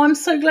 Oh, I'm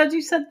so glad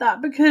you said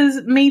that,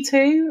 because me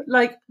too.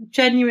 Like,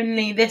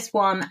 genuinely, this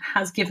one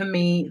has given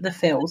me the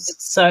feels.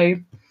 So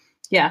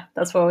yeah,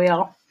 that's where we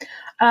are.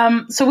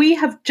 So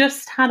we've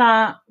just had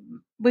our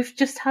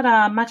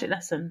magic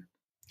lesson.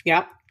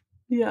 Yeah.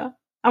 Yeah.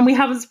 And we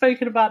haven't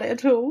spoken about it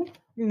at all.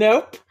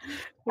 Nope.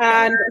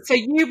 And so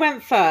you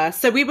went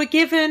first. So we were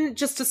given,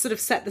 just to sort of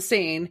set the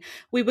scene,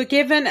 we were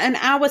given an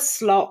hour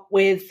slot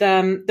with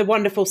the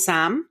wonderful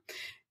Sam,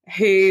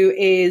 who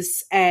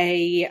is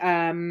a...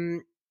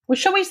 Well,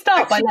 shall we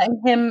start by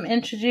letting him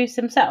introduce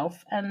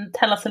himself and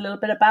tell us a little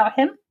bit about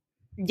him?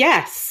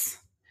 Yes.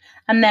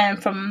 And then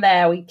from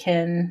there we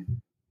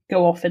can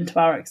go off into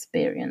our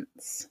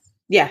experience.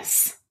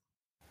 Yes.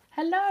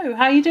 Hello,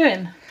 how are you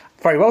doing?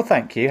 Very well,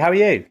 thank you. How are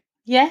you?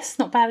 Yes,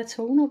 not bad at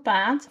all, not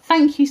bad.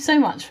 Thank you so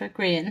much for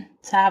agreeing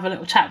to have a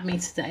little chat with me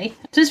today.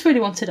 Just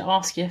really wanted to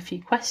ask you a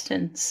few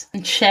questions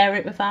and share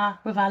it with our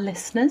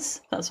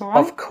listeners. That's all right?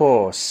 Of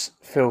course,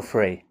 feel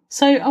free.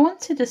 So I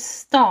wanted to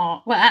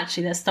start,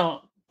 let's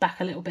start back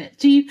a little bit.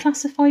 Do you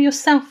classify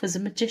yourself as a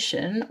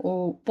magician,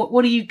 or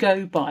what do you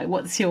go by?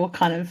 What's your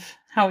kind of,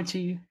 how would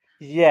you...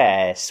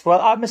 Yes, well,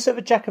 I'm a sort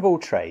of a jack of all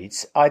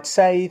trades. I'd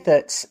say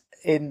that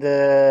in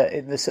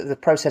the sort of the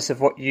process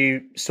of what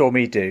you saw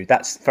me do,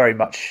 that's very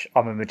much,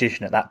 I'm a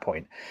magician at that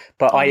point.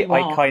 But I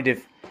kind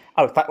of,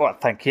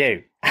 thank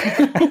you.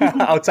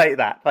 I'll take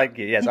that. Thank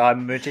you. Yes,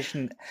 I'm a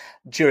magician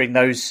during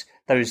those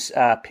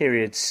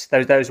periods,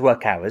 those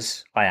work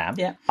hours. I am.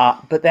 Yeah.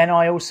 But then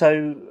I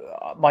also,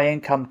 my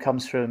income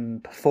comes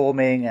from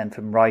performing and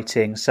from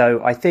writing.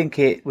 So I think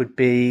it would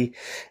be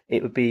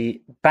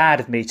bad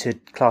of me to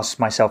class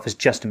myself as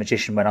just a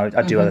magician when I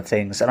do other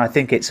things. And I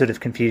think it sort of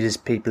confuses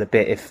people a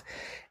bit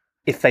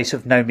if they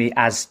sort of know me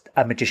as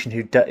a magician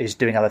who is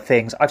doing other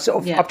things. I've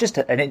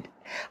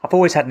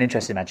always had an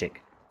interest in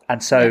magic,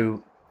 and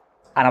so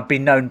and I've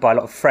been known by a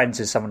lot of friends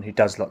as someone who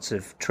does lots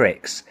of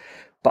tricks.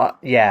 But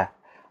yeah,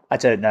 I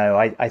don't know.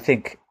 I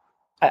think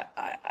I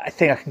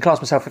can class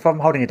myself, if I'm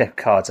holding a deck of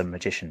cards, I'm a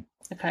magician.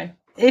 Okay.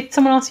 If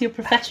someone asks you your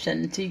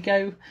profession, do you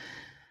go?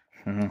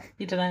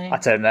 You don't know. I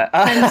don't know.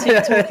 Depends who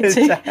you're talking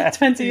to.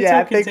 Depends who you're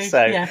talking to. I think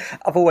so. Yeah.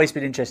 I've always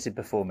been interested in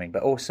performing,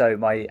 but also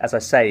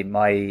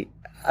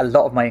a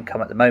lot of my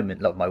income at the moment,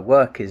 a lot of my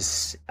work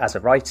is as a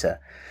writer,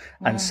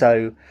 and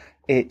so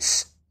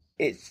it's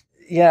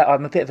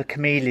I'm a bit of a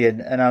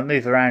chameleon, and I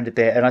move around a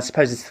bit, and I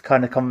suppose it's the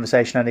kind of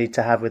conversation I need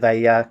to have with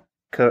a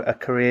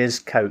careers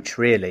coach,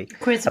 really,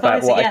 careers about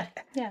advisor,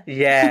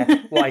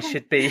 what I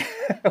should be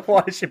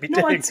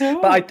doing.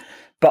 Not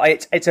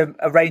But it's a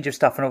range of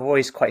stuff, and I've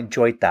always quite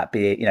enjoyed that,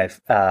 be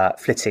it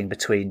flitting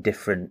between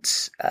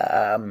different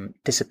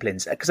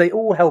disciplines, because they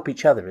all help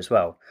each other as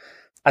well.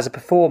 As a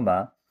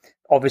performer,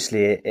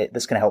 obviously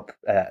that's going to help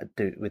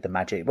do with the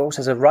magic, but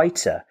also as a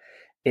writer,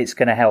 it's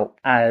going to help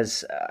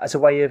as a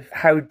way of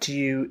how do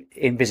you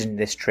envision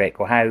this trick,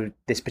 or how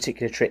this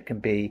particular trick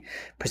can be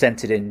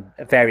presented in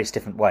various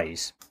different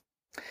ways.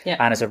 Yeah.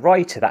 And as a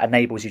writer, that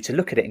enables you to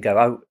look at it and go,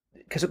 oh,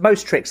 because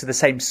most tricks are the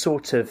same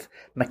sort of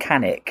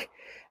mechanic,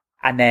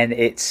 and then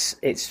it's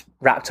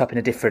wrapped up in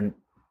a different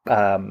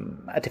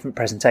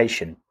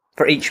presentation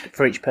for each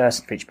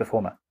person, for each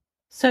performer.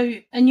 So,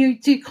 and you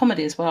do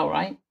comedy as well,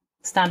 right?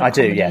 Stand-up I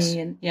do,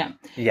 comedy,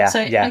 yes.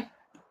 So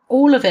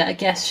all of it, I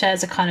guess,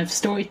 shares a kind of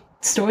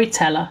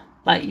storyteller.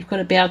 Like, you've got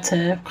to be able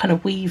to kind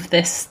of weave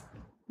this.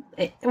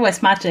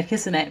 It's magic,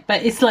 isn't it?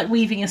 But it's like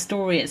weaving a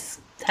story.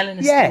 It's telling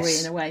a story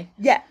in a way.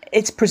 Yeah,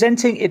 it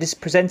is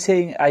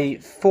presenting a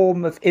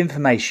form of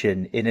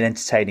information in an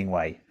entertaining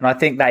way. And I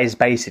think that is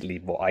basically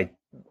what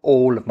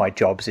all of my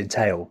jobs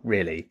entail,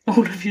 really.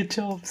 All of your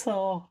jobs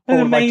are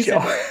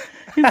amazing.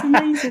 It's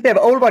amazing. Yeah,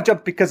 but all of my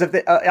jobs because of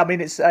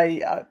it's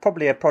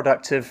probably a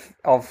product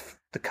of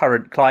the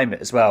current climate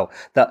as well,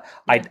 that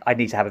I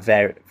need to have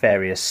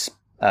various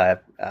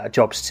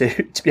jobs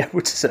to be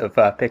able to sort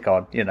of pick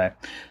on,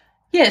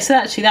 Yeah, so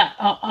actually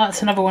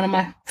that's another one of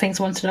my things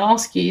I wanted to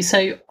ask you.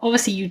 So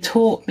obviously you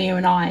taught Mia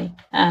and I,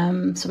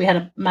 so we had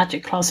a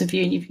magic class with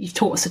you, and you've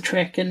taught us a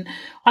trick, and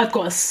I've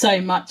got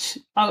so much,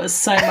 I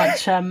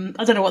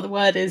don't know what the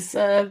word is.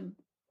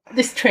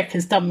 This trick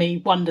has done me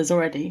wonders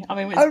already. I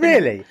mean,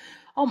 really?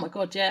 Oh my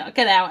God, yeah. I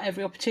get out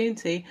every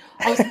opportunity.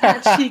 I was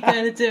actually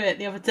going to do it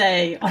the other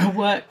day on a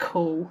work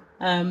call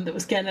that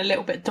was getting a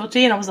little bit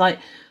dodgy, and I was like,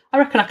 I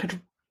reckon I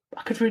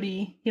could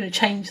really,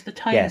 change the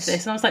tone of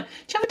this. And I was like,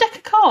 do you have a deck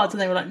of cards? And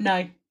they were like,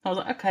 no. I was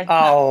like, okay,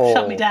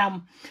 shut me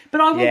down.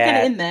 But I will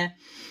get it in there.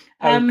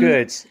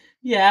 Good.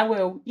 Yeah, I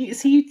will.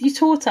 You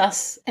taught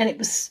us, and it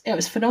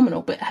was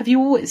phenomenal. But have you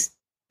always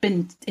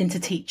been into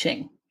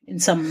teaching in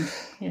some?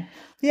 Yeah.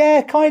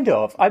 Yeah, kind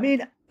of. I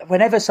mean,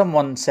 whenever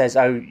someone says,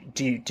 "Oh,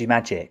 do you do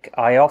magic?"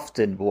 I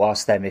often will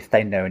ask them if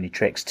they know any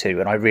tricks too,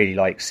 and I really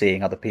like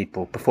seeing other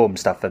people perform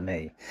stuff for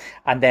me.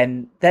 And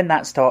then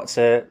that starts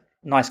a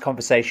nice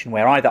conversation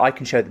where either I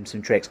can show them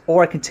some tricks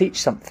or I can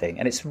teach something,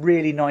 and it's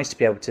really nice to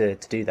be able to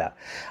do that.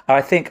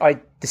 I think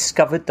I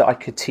discovered that I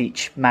could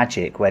teach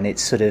magic when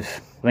it's sort of,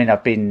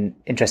 I've been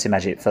interested in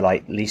magic for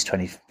like at least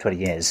 20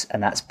 years,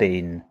 and that's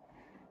been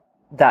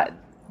that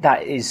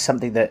is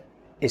something that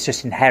is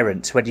just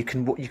inherent, when you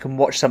can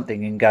watch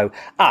something and go,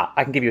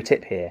 I can give you a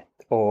tip here,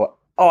 or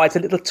it's a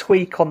little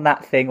tweak on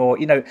that thing, or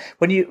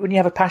when you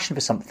have a passion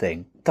for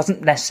something, it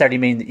doesn't necessarily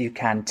mean that you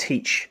can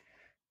teach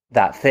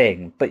that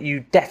thing, but you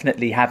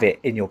definitely have it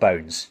in your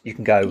bones. You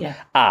can go,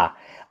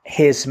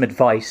 here's some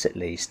advice at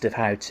least of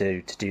how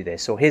to do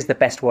this, or here's the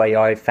best way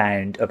I've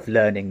found of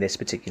learning this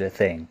particular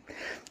thing.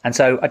 And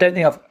so I don't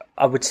think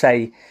I would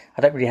say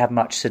I don't really have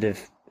much sort of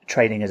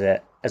training as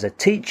a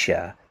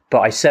teacher,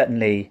 but I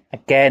certainly,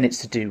 again, it's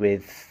to do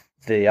with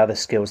the other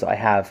skills that I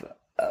have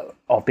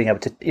of being able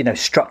to,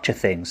 structure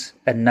things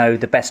and know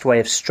the best way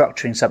of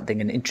structuring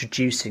something and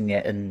introducing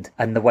it,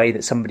 and the way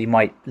that somebody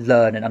might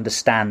learn and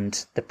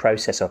understand the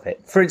process of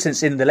it. For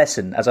instance, in the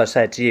lesson, as I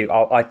said to you,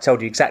 I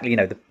told you exactly,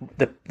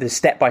 the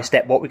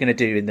step-by-step what we're going to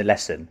do in the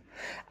lesson.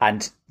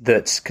 And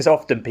that's because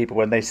often people,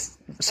 when they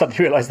suddenly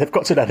realise they've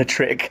got to learn a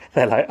trick,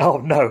 they're like, oh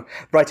no,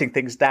 writing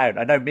things down.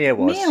 I know Mia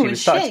was. She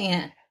was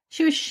shitting it.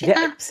 She was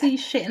absolutely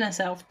shitting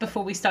herself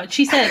before we started.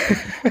 She said,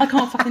 I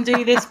can't fucking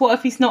do this. What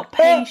if he's not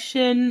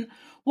patient?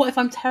 What if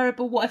I'm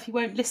terrible? What if he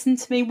won't listen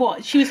to me?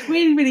 She was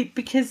really, really,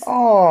 because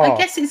I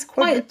guess it's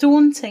quite a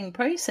daunting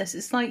process.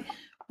 It's like,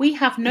 we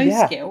have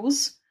no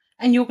skills,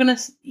 and you're going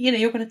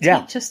to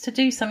teach us to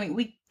do something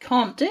we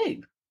can't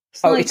do.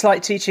 It's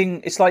like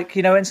teaching. It's like,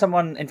 when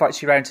someone invites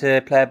you around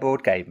to play a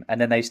board game and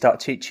then they start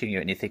teaching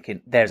you and you're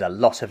thinking, there's a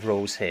lot of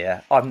rules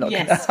here. I'm not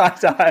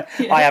I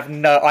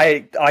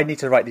need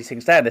to write these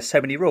things down. There's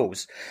so many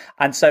rules.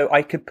 And so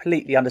I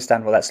completely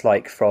understand what that's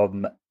like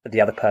from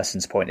the other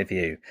person's point of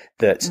view,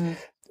 that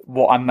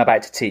what I'm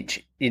about to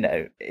teach,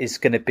 is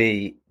going to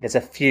be, there's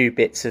a few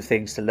bits of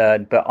things to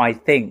learn, but I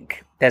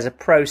think there's a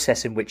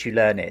process in which you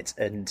learn it,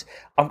 and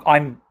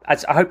I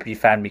hope you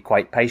found me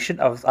quite patient.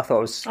 I thought I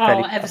was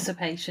fairly... ever so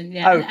patient,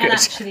 yeah. And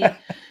actually,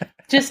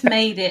 just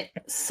made it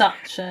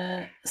such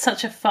a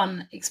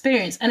fun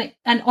experience. And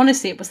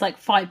honestly, it was like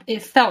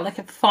it felt like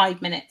a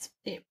 5 minutes.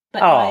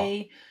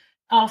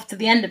 After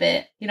the end of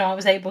it, I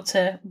was able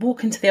to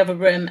walk into the other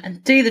room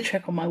and do the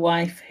trick on my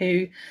wife,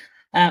 who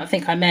I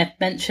think I may have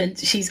mentioned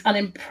she's not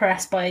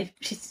impressed by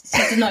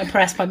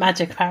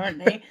magic,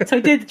 apparently. So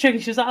I did the trick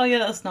and she was like, oh yeah,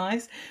 that's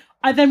nice.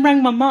 I then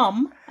rang my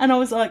mum, and I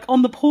was like,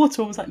 on the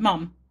portal, I was like,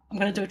 Mum, I'm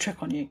going to do a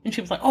trick on you. And she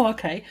was like, oh,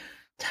 okay.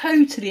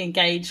 Totally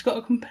engaged. Got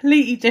a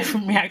completely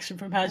different reaction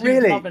from her. She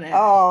was loving it.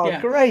 Oh,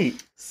 yeah.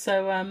 Great.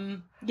 So,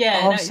 I'm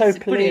so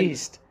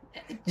pleased.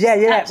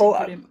 Yeah.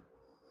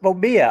 Well,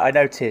 Mia, I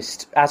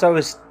noticed, as I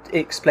was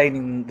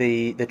explaining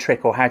the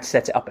trick, or how to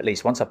set it up, at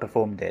least once I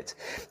performed it,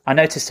 I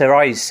noticed her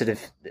eyes sort of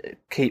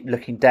keep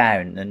looking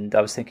down, and I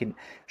was thinking,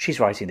 she's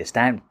writing this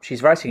down.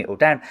 She's writing it all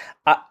down.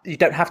 You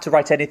don't have to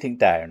write anything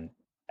down.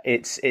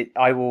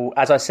 I will,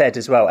 as I said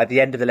as well, at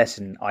the end of the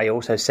lesson, I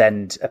also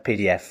send a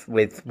PDF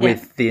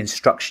with the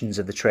instructions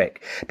of the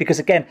trick, because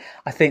again,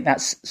 I think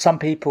that's, some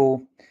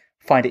people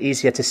find it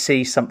easier to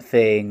see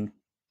something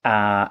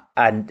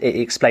and it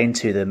explained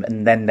to them,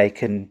 and then they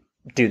can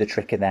do the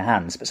trick in their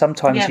hands. But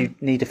sometimes you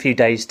need a few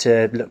days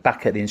to look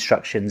back at the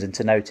instructions and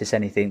to notice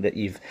anything that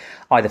you've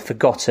either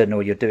forgotten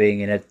or you're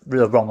doing in a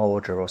wrong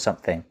order or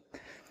something.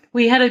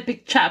 We had a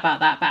big chat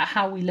about that, about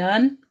how we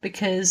learn,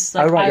 because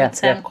I would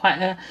say I'm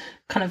quite a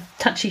kind of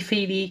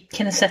touchy-feely,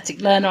 kinesthetic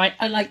learner.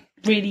 I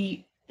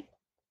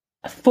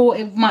thought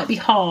it might be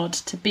hard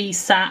to be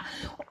sat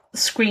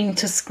screen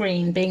to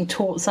screen being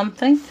taught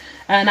something,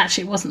 and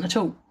actually it wasn't at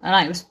all.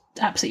 And it was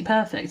absolutely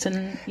perfect.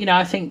 And, you know,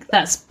 I think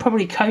that's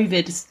probably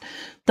COVID has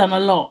done a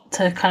lot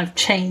to kind of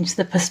change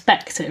the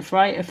perspective,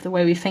 right, of the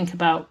way we think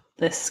about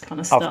this kind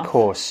of stuff. Of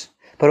course.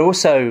 But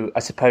also, I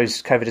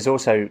suppose COVID has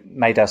also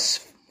made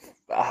us,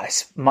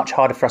 it's much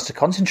harder for us to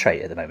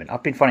concentrate at the moment.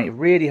 I've been finding it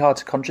really hard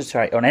to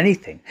concentrate on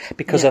anything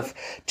because of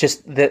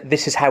just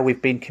this is how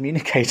we've been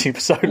communicating for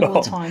so long.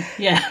 All the time,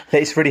 yeah.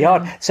 It's really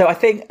hard. So I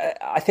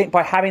think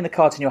by having the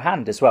cards in your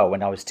hand as well,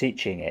 when I was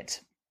teaching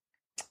it,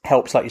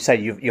 helps, like you say,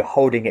 you're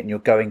holding it and you're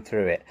going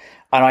through it.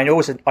 And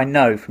I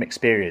know from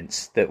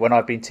experience that when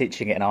I've been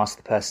teaching it and asked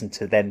the person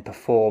to then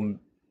perform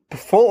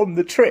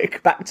the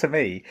trick back to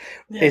me,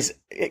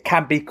 it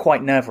can be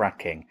quite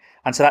nerve-wracking.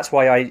 And so that's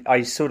why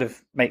I sort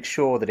of make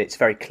sure that it's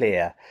very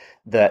clear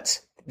that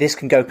this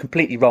can go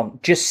completely wrong.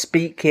 Just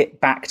speak it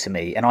back to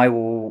me, and I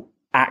will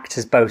act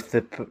as both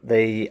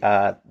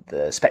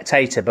the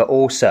spectator, but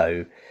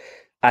also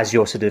as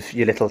your sort of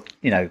your little,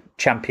 you know,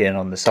 champion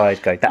on the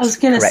side going, that's correct, I was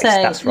going to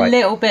say, that's right. A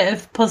little bit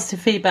of positive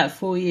feedback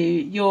for you.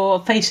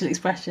 Your facial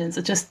expressions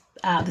are just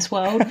out of this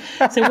world.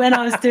 So when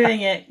I was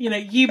doing it, you know,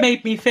 you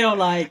made me feel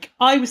like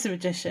I was a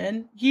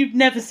magician. You'd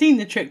never seen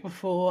the trick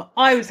before.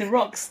 I was a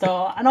rock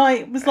star. And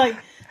I was like,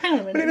 hang on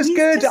a minute. But it was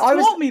good.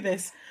 Taught me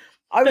this.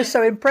 I was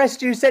so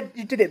impressed. You said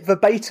you did it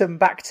verbatim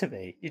back to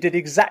me. You did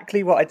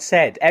exactly what I'd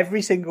said.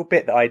 Every single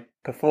bit that I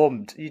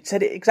performed, you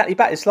said it exactly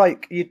back. It's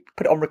like you'd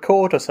put it on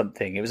record or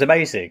something. It was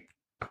amazing.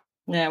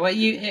 Yeah, well,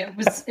 it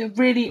was a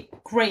really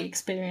great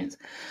experience.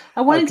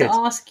 I wanted to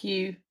ask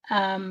you,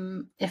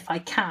 if I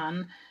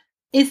can,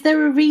 is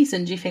there a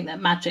reason, do you think, that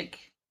magic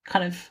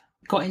kind of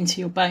got into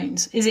your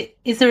bones? Do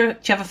you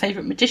have a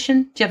favourite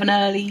magician? Do you have an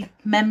early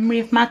memory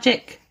of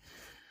magic?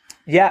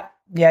 Yeah.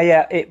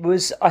 It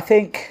was, I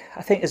think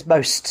as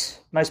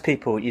most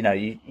people, you know,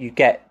 you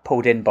get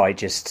pulled in by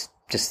just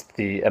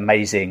the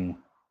amazing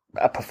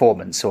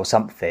performance or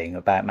something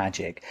about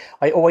magic.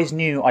 I always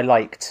knew I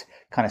liked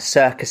kind of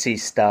circusy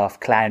stuff,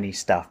 clowny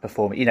stuff,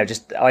 performing, you know,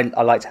 just I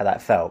liked how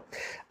that felt.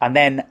 And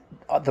then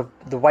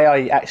the way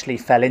I actually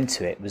fell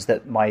into it was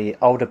that my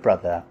older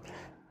brother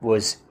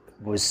was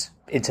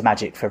into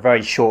magic for a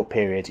very short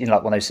period, you know,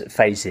 like one of those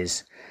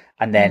phases,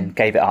 and then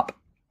gave it up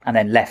and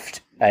then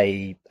left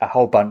a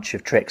whole bunch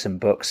of tricks and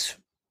books.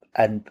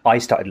 And I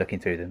started looking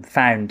through them,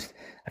 found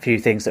a few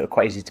things that were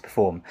quite easy to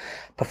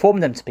perform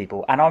them to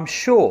people. And I'm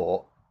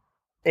sure,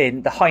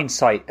 in the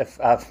hindsight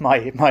of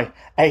my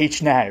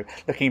age now,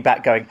 looking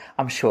back going,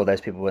 I'm sure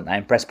those people weren't that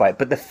impressed by it.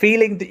 But the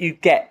feeling that you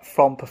get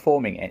from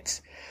performing it,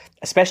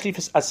 especially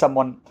as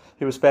someone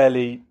who was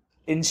fairly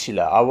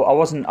insular, I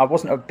wasn't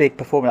a big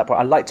performer at that point.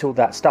 I liked all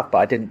that stuff, but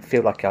I didn't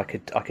feel like I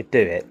could do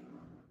it.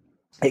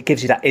 It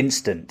gives you that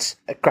instant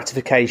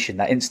gratification,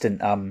 that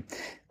instant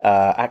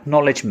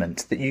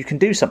acknowledgement that you can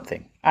do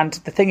something. And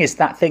the thing is,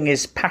 that thing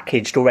is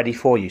packaged already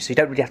for you, so you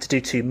don't really have to do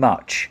too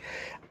much.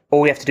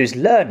 All you have to do is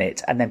learn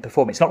it and then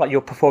perform it. It's not like you're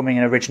performing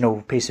an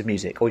original piece of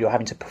music, or you're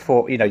having to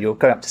perform, you know, you're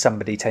going up to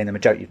somebody telling them a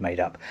joke you've made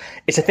up.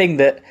 It's a thing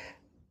that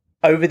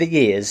over the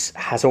years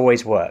has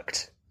always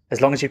worked,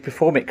 as long as you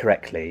perform it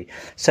correctly.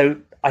 So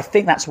I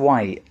think that's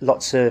why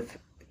lots of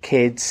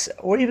kids,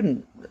 or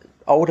even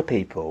older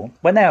people,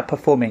 when they are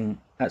performing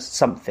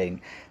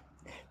something,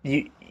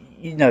 you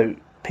know,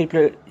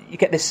 you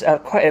get this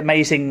quite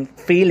amazing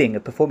feeling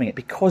of performing it,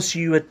 because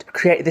you had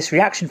created this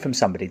reaction from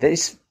somebody that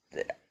is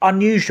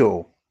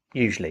unusual.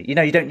 Usually, you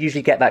know, you don't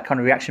usually get that kind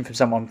of reaction from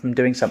someone from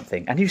doing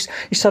something, and you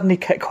suddenly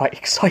get quite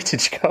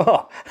excited. You go,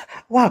 "Oh,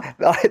 wow,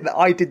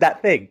 I did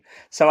that thing."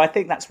 So I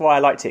think that's why I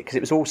liked it, because it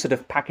was all sort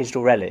of packaged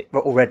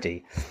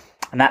already,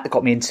 and that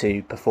got me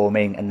into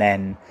performing, and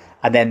then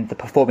the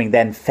performing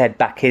then fed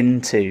back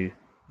into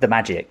the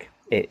magic.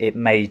 It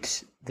made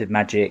the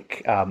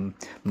magic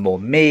more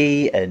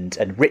me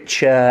and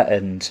richer,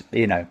 and,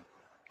 you know,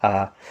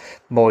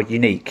 more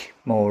unique,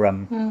 more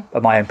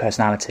of my own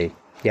personality.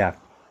 Yeah,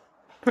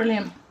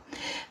 brilliant.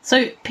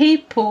 So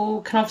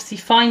people can obviously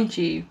find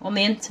you on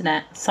the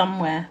internet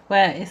somewhere.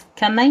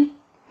 Can they?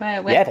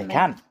 Where yeah, they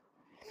can.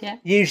 Yeah.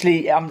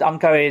 Usually, I'm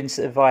going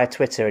via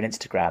Twitter and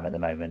Instagram at the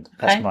moment.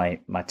 That's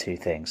my two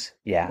things.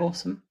 Yeah.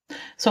 Awesome.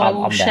 So I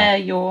will share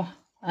your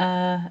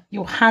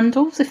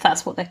handles, if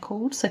that's what they're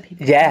called, so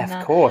people can,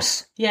 of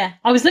course. Yeah,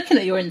 I was looking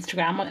at your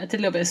Instagram. I did a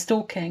little bit of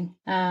stalking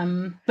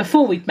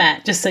before we'd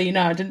met, just so you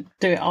know. I didn't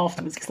do it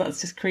afterwards because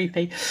that's just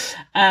creepy.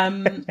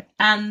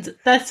 And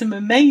there's some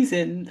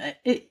amazing,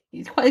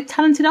 it's quite a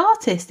talented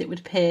artist, it would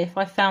appear, if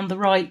I found the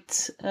right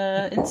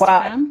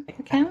Instagram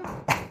account.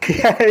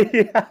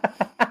 Yeah.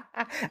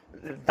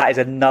 That is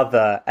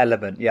another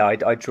element. Yeah,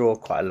 I draw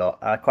quite a lot.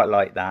 I quite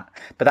like that,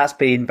 but that's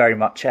been very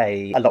much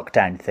a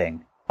lockdown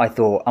thing. I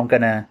thought I'm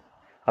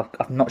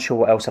not sure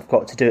what else I've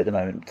got to do at the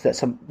moment.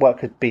 Some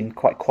work had been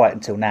quite quiet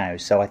until now,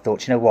 so I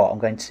thought, you know what, I'm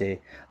going to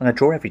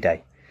draw every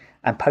day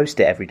and post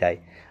it every day.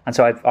 And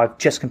so I've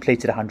just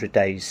completed 100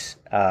 days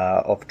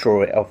of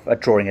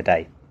drawing a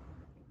day.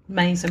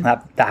 Amazing.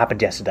 That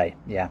happened yesterday.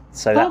 Yeah.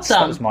 So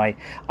that was my.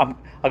 I'm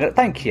gonna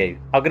thank you.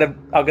 I'm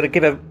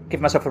gonna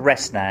give myself a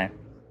rest now.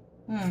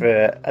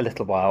 for a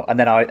little while, and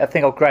then I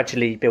think I'll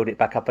gradually build it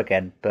back up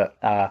again. But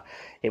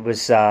it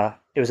was a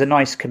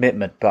nice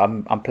commitment. But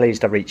I'm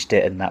pleased I reached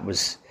it, and that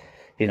was,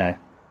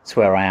 it's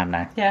where I am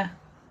now. Yeah.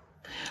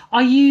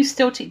 Are you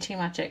still teaching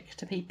magic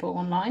to people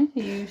online?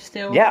 Are you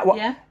still?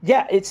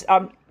 Yeah. It's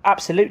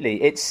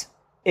absolutely.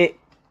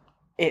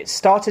 It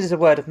started as a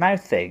word of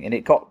mouth thing, and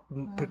it got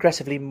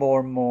progressively more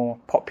and more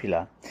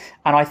popular.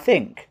 And I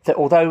think that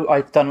although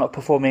I've done a lot of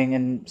performing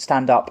and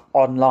stand up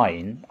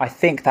online, I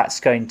think that's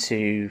going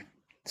to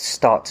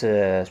start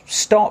to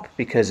stop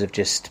because of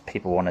just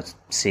people want to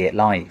see it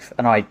live,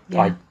 and I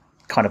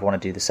kind of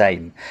want to do the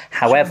same.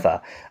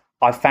 However,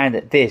 I found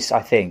that this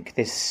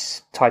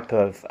type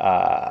of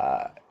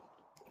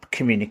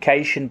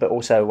communication, but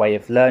also a way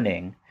of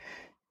learning,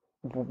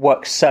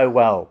 works so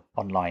well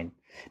online.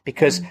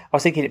 Because I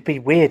was thinking it'd be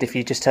weird if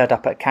you just turned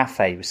up at a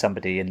cafe with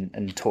somebody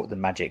and taught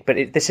them magic.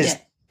 But this is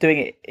doing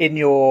it in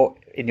your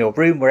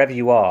room, wherever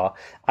you are,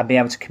 and being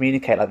able to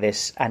communicate like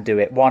this and do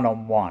it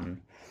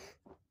one-on-one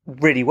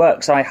really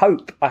works. And I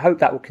hope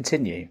that will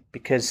continue,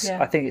 because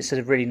I think it's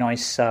a really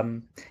nice.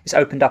 It's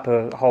opened up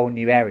a whole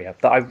new area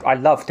that I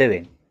love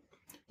doing.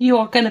 You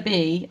are going to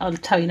be, I'll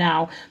tell you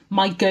now,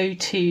 my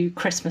go-to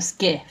Christmas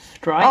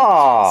gift, right?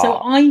 Oh. So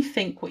I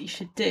think what you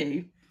should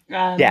do.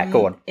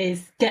 Go on.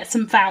 Is get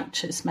some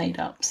vouchers made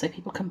up so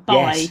people can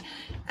buy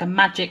a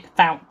magic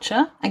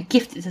voucher and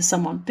gift it to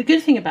someone. The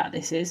good thing about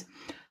this is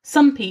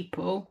some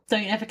people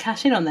don't ever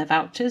cash in on their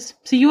vouchers,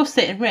 so you're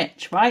sitting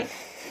rich, right?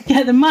 You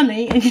get the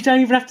money and you don't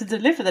even have to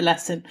deliver the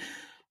lesson.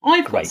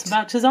 I've got some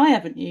vouchers I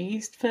haven't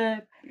used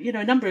for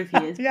a number of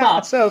years.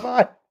 But so have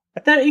I.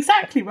 They're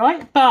exactly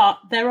right, but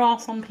there are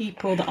some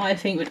people that I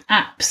think would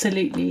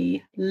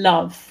absolutely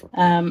love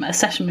a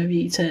session with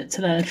you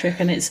to learn a trick,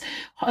 and it's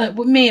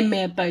me and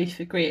Mia both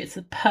agree it's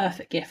the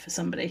perfect gift for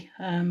somebody.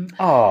 And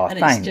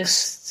thanks. It's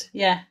just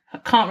I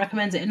can't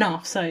recommend it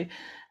enough. So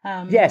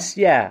yes,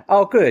 yeah.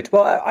 Oh, good.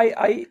 Well,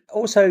 I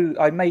also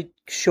made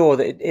sure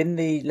that in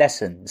the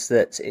lessons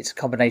that it's a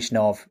combination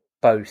of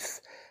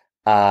both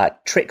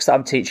tricks that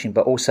I'm teaching,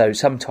 but also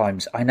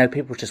sometimes I know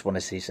people just want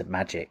to see some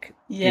magic,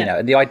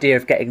 and the idea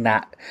of getting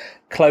that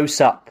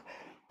close-up,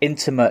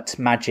 intimate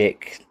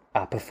magic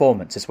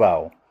performance as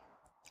well,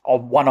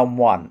 on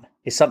one-on-one,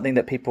 is something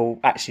that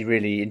people actually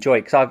really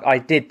enjoy. Because I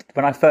did,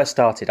 when I first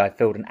started, I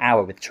filled an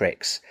hour with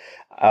tricks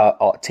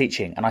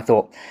teaching, and I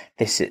thought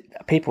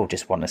people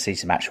just want to see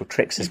some actual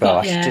tricks as well.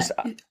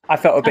 I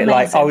felt a bit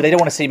like, they don't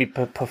want to see me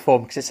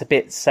perform, because it's a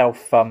bit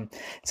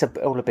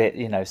all a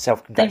bit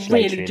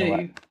self-congratulatory. They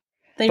really do.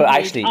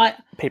 Actually,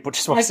 people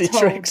just want to see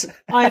tricks.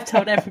 I've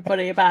told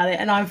everybody about it,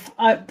 and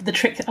the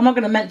trick. I'm not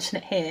going to mention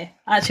it here.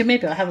 Actually,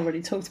 maybe I have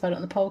already talked about it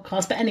on the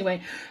podcast. But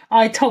anyway,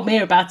 I told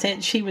Mia about it,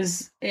 and she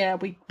was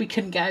we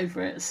couldn't get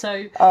over it.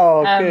 So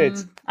good.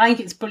 I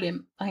think it's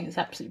brilliant. I think it's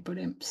absolutely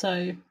brilliant.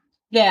 So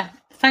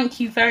thank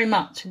you very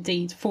much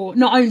indeed for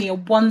not only a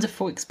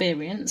wonderful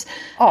experience,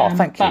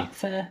 thank you, but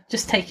for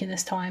just taking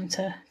this time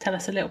to tell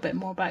us a little bit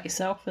more about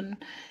yourself. And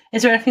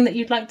is there anything that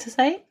you'd like to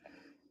say?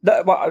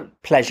 Well,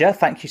 pleasure.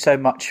 Thank you so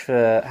much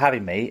for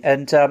having me,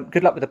 and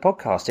good luck with the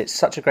podcast. It's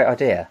such a great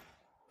idea.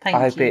 I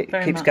hope it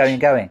keeps going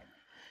and going.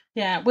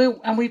 Yeah,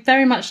 we'd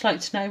very much like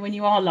to know when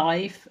you are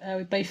live.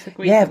 We both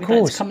agree that we'd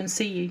like to come and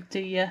see you do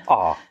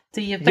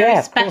your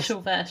very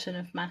special version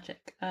of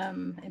magic.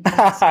 In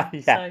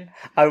person. So,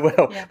 I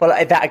will. Yeah. Well,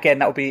 that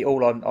will be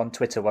all on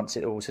Twitter once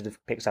it all sort of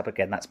picks up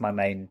again. That's my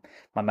main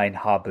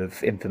hub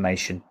of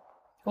information.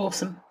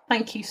 Awesome.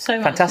 Thank you so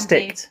much.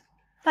 Fantastic. Indeed.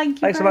 Thank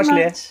you. Thanks so much,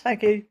 Leah.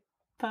 Thank you.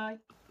 Bye.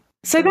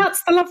 So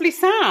that's the lovely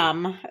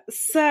Sam.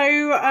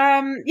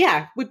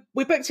 So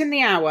we booked in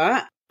the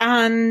hour,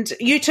 and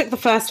you took the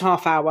first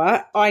half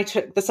hour, I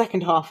took the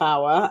second half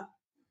hour,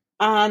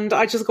 and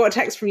I just got a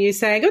text from you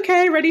saying,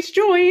 okay, ready to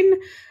join.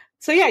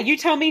 So you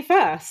tell me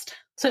first.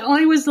 So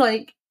I was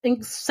like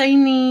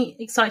insanely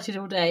excited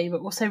all day, but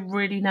also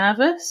really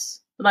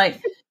nervous.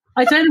 Like,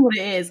 I don't know what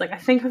it is. Like, I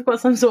think I've got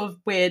some sort of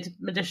weird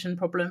magician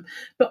problem,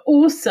 but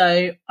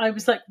also I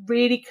was like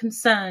really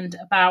concerned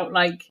about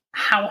like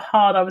how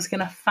hard I was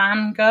going to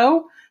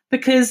fangirl,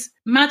 because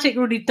magic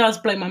really does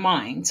blow my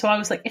mind. So I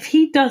was like, if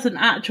he does an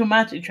actual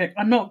magic trick,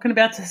 I'm not going to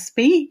be able to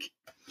speak.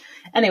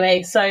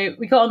 Anyway, so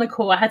we got on the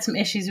call. I had some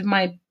issues with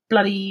my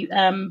bloody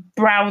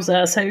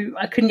browser, so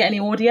I couldn't get any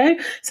audio.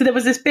 So there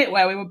was this bit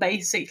where we were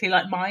basically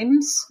like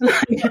mimes.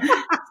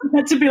 I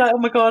had to be like, oh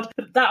my god,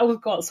 but that all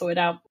got sorted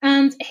out.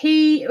 And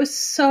he was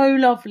so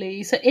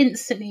lovely. So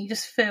instantly you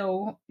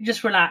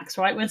just relax,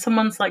 right? When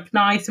someone's like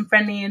nice and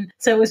friendly. And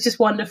so it was just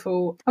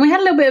wonderful. And we had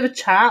a little bit of a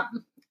chat,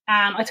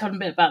 and I told him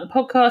a bit about the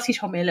podcast. He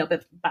told me a little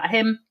bit about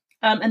him.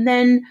 And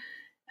then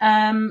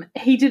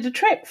he did a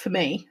trick for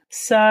me.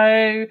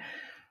 So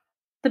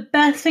the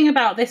best thing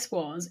about this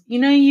was,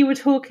 you were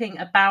talking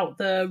about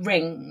the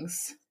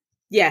rings.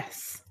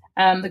 Yes.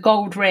 The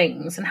gold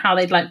rings and how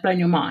they'd like blown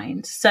your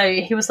mind. So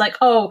he was like,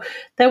 oh,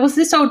 there was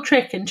this old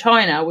trick in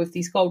China with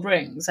these gold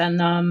rings,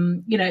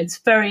 and it's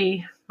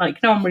very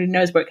like no one really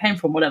knows where it came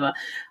from, whatever.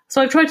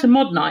 So I tried to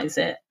modernize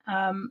it.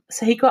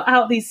 So he got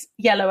out these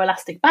yellow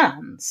elastic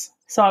bands.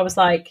 So I was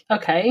like,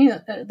 okay,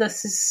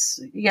 this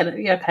is, yeah,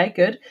 okay,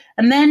 good.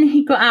 And then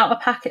he got out a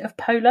packet of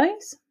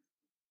polos.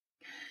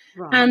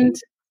 Right. And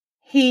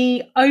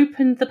he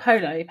opened the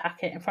polo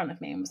packet in front of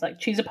me and was like,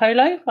 choose a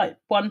polo, like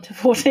 1 to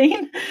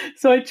 14.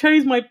 So I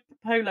chose my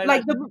polo.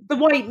 Like the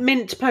white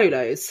mint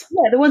polos?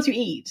 Yeah, the ones you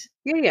eat.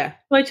 Yeah.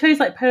 So I chose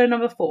like polo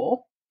number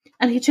 4,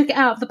 and he took it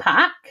out of the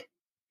pack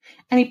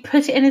and he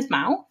put it in his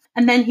mouth,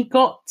 and then he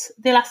got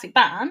the elastic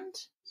band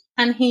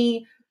and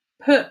he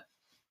put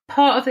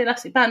part of the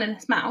elastic band in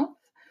his mouth,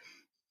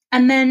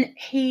 and then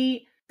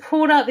he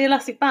pulled out the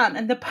elastic band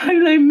and the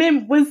polo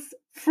mint was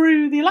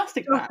through the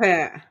elastic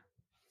band.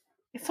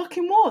 It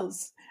fucking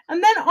was.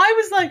 And then I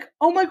was like,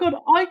 oh my God,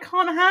 I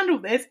can't handle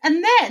this.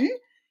 And then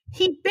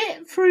he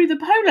bit through the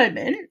polo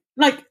mint,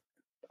 like,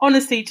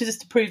 honestly,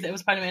 to prove that it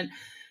was polo mint.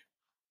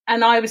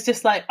 And I was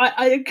just like,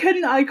 I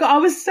couldn't, I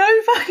was so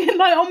fucking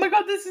like, oh my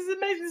God, this is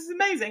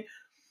amazing.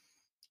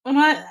 And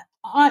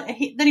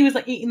then he was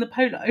like eating the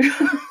polo.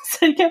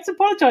 So he kept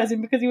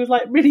apologising because he was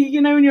like, really,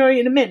 you know, when you're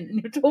eating a mint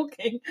and you're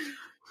talking.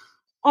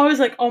 I was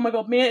like, oh my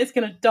God, Mia is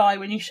going to die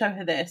when you show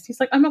her this. He's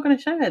like, I'm not going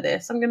to show her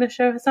this. I'm going to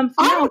show her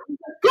something else.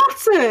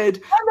 Gutted.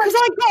 Because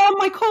I got on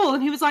my call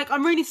and he was like,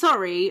 I'm really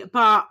sorry,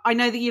 but I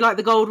know that you like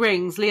the gold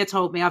rings. Leah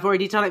told me I've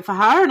already done it for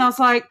her. And I was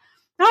like,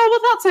 oh,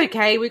 well, that's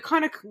okay. We're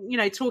kind of, you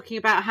know, talking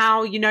about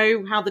how, you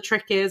know, how the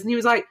trick is. And he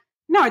was like,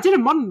 no, I did a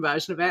modern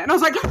version of it. And I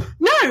was like,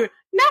 no,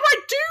 now I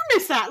do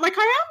miss out. Like,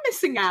 I am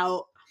missing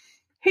out.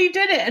 He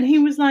did it, and he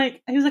was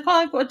like, oh,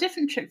 I've got a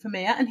different trick for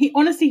Mia. And he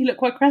looked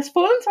quite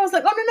crestfallen. So I was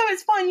like, oh, no,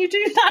 it's fine. You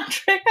do that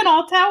trick and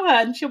I'll tell her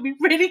and she'll be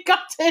really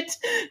gutted.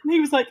 And he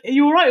was like, are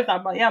you all right with that?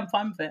 I'm like, yeah, I'm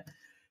fine with it.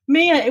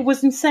 Mia, it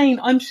was insane.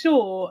 I'm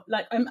sure,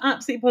 like, I'm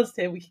absolutely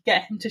positive we could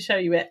get him to show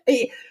you it.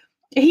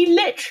 He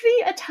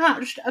literally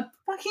attached a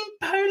fucking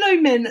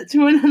polo mint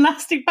to an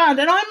elastic band.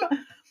 And I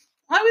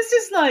was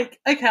just like,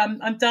 okay,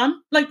 I'm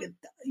done. Like,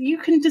 you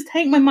can just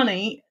take my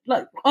money.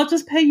 Like, I'll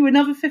just pay you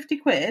another 50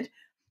 quid.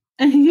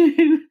 And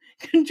you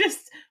can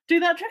just do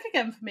that trick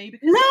again for me.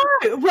 Because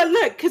no, well,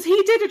 look, because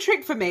he did a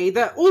trick for me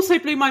that also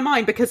blew my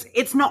mind, because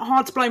it's not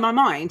hard to blow my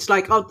mind.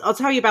 Like, I'll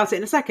tell you about it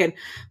in a second.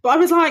 But I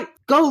was like,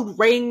 gold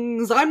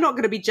rings, I'm not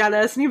going to be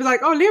jealous. And he was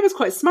like, oh, Leah was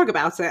quite smug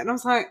about it. And I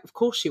was like, of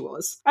course she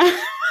was. But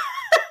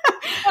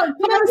I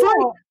was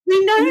like,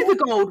 we know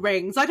the gold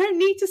rings. I don't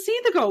need to see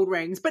the gold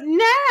rings. But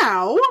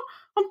now...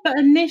 But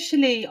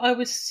initially, I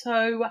was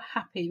so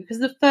happy because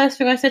the first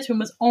thing I said to him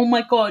was, oh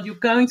my God, you're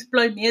going to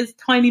blow Mia's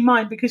tiny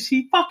mind because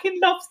she fucking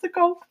loves the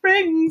gold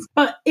rings.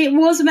 But it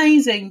was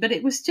amazing. But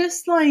it was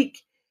just like,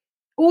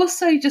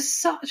 also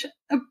just such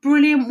a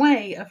brilliant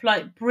way of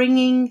like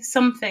bringing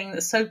something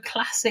that's so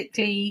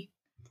classically,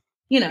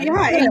 you know.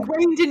 Yeah,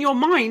 ingrained in your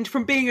mind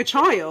from being a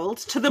child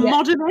to the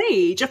modern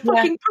age, a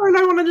fucking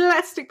polo on an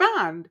elastic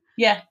band.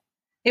 Yeah.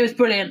 It was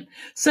brilliant.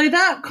 So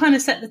that kind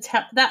of set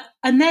that,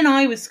 and then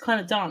I was kind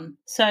of done.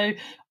 So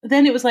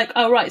then it was like,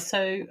 oh, right, so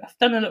I've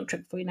done a little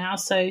trick for you now.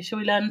 So shall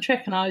we learn a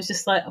trick? And I was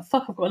just like, oh,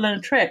 fuck, I've got to learn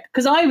a trick.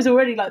 Because I was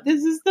already like,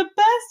 this is the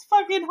best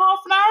fucking half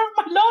an hour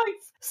of my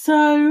life.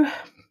 So,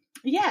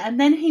 yeah, and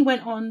then he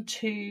went on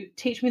to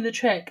teach me the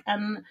trick.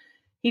 And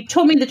he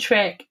taught me the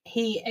trick.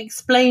 He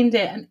explained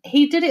it. And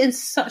he did it in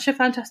such a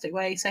fantastic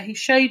way. So he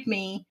showed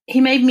me, he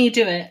made me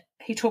do it.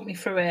 He taught me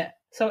through it.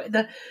 So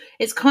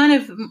it's kind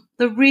of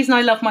the reason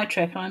I love my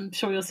trick, and I'm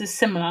sure yours is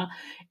similar,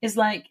 is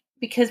like,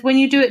 because when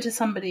you do it to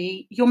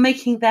somebody, you're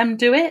making them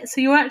do it.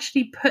 So you're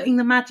actually putting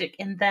the magic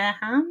in their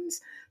hands.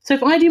 So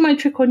if I do my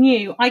trick on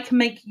you, I can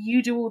make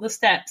you do all the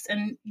steps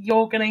and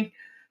you're going to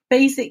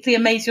basically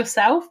amaze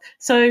yourself.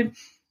 So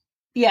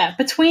yeah,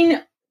 between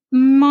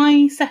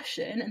my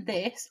session and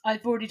this,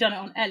 I've already done it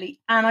on Ellie,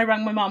 and I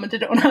rang my mum and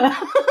did it on her.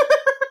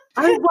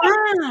 Oh,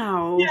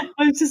 wow. Yeah,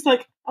 I was just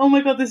like, oh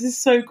my God, this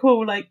is so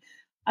cool. Like,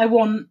 I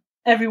want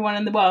everyone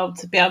in the world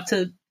to be able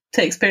to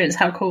experience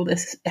how cool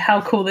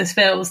this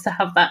feels to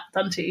have that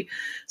done to you.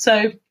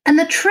 So, and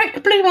the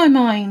trick blew my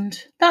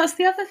mind. That's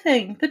the other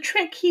thing. The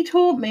trick he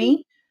taught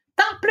me,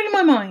 that blew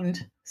my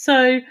mind.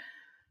 So,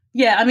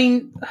 yeah, I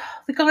mean,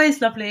 the guy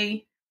is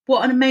lovely.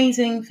 What an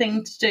amazing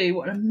thing to do.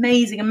 What an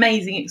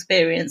amazing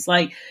experience.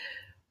 Like,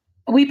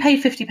 we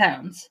paid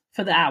 £50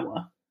 for the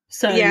hour.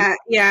 So yeah.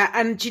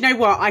 And do you know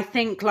what? I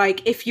think,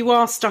 like, if you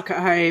are stuck at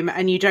home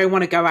and you don't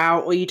want to go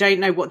out, or you don't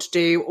know what to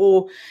do,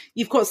 or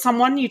you've got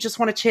someone, you just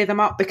want to cheer them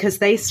up because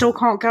they still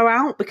can't go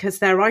out because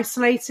they're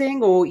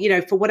isolating, or, you know,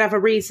 for whatever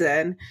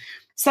reason,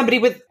 somebody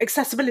with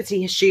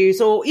accessibility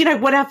issues, or, you know,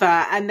 whatever,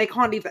 and they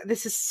can't leave.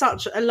 This is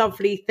such a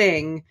lovely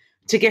thing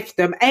to gift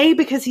them.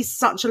 Because he's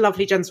such a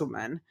lovely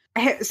gentleman.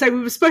 So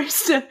we were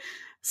supposed to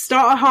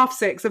start at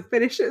 6:30 and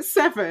finish at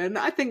 7.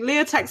 I think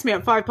Leah texted me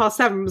at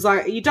 7:05 and was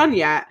like, are you done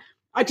yet?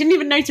 I didn't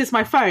even notice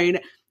my phone.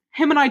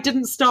 Him and I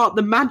didn't start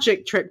the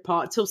magic trick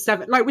part till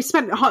 7. Like, we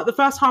spent the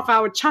first half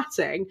hour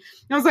chatting.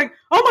 And I was like,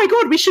 oh my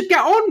God, we should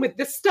get on with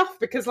this stuff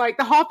because, like,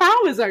 the half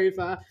hour's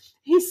over.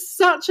 He's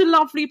such a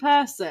lovely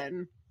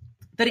person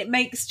that it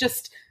makes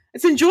just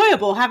It's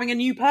enjoyable having a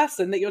new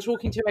person that you're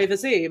talking to over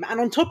Zoom. And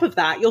on top of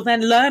that, you're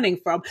then learning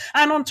from.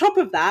 And on top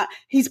of that,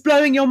 he's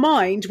blowing your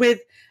mind with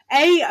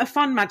a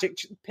fun magic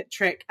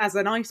trick as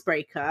an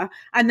icebreaker,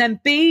 and then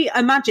B,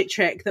 a magic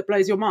trick that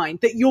blows your mind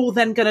that you're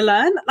then going to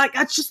learn. Like,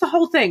 that's just, the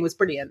whole thing was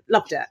brilliant.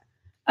 Loved it.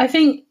 I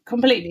think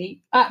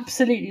completely,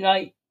 absolutely,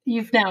 like,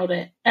 you've nailed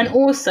it. And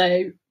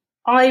also,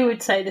 I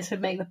would say this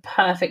would make the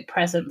perfect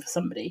present for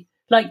somebody,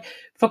 like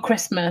for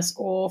Christmas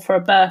or for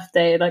a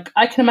birthday. Like,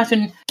 I can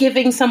imagine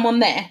giving someone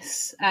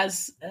this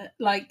as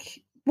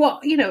like,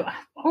 what, you know, I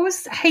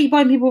always hate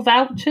buying people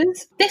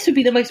vouchers. This would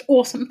be the most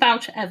awesome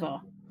voucher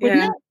ever,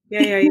 wouldn't it?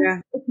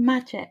 Yeah. It's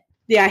magic.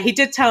 Yeah, he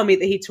did tell me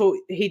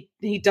that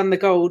he'd done the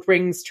gold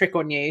rings trick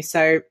on you.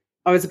 So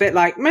I was a bit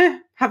like, meh,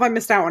 have I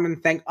missed out on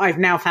anything? I've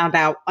now found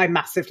out I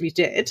massively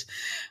did.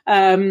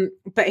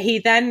 But he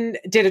then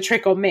did a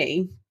trick on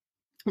me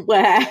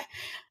where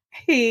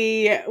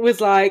he was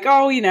like,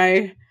 oh, you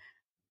know,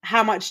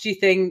 how much do you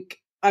think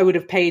I would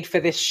have paid for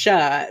this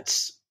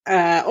shirt?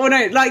 Or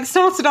no, like,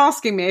 started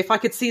asking me if I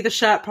could see the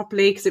shirt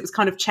properly because it was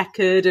kind of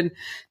checkered, and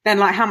then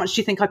like, how much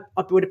do you think I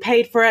would have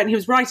paid for it? And he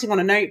was writing on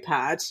a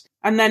notepad,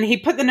 and then he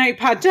put the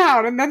notepad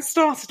down and then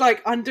started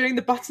like undoing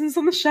the buttons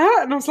on the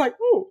shirt, and I was like,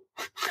 oh,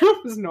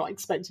 I was not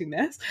expecting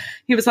this.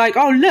 He was like,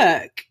 oh,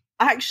 look,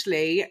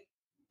 actually,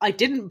 I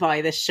didn't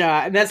buy this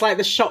shirt, and there's like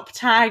the shop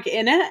tag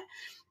in it.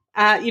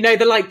 You know,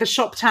 the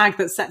shop tag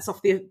that sets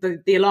off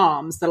the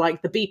alarms, the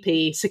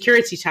BP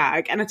security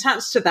tag, and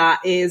attached to that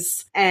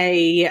is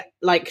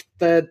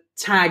the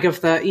tag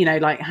of the, you know,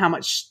 like how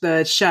much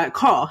the shirt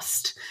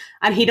cost.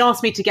 And he'd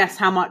asked me to guess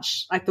how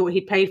much I thought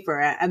he'd paid for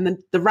it, and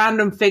the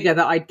random figure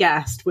that I'd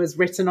guessed was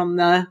written on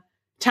the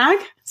tag.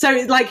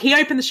 So like, he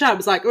opened the shirt,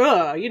 was like,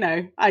 oh, you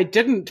know, I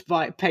didn't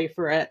pay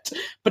for it,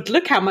 but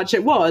look how much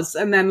it was,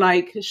 and then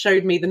like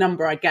showed me the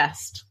number I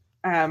guessed.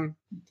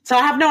 So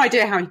I have no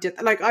idea how he did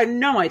that. Like, I have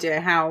no idea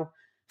how,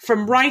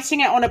 from writing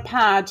it on a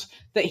pad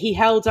that he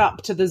held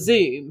up to the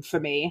Zoom for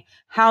me,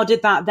 how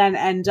did that then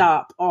end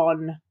up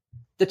on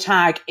the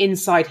tag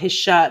inside his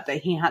shirt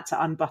that he had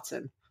to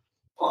unbutton?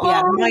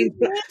 Yeah.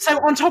 So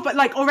on top of,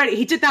 like, already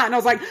he did that, and I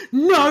was like,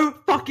 no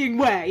fucking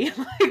way.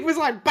 It was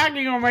like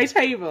banging on my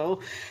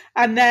table.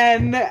 And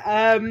then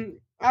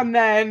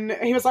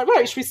he was like,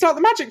 right, should we start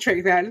the magic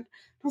trick then?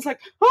 I was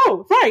like,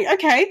 oh, right,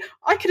 okay.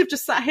 I could have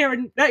just sat here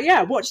and,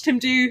 watched him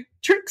do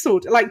tricks,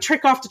 or like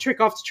trick after trick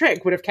after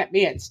trick would have kept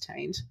me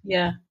entertained.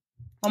 Yeah.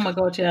 Oh my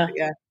God, yeah.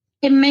 Yeah.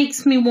 It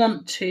makes me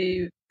want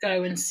to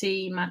go and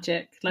see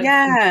magic. Like,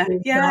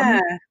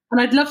 yeah.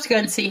 And I'd love to go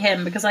and see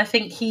him because I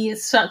think he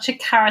is such a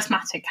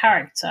charismatic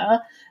character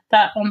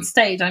that on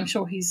stage, I'm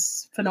sure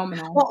he's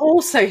phenomenal. Well,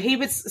 also, he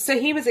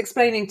was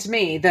explaining to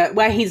me that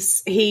where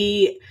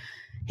he'd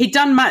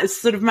done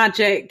sort of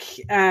magic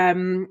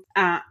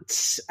at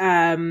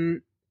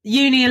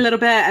uni a little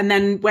bit, and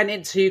then went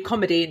into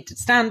comedy and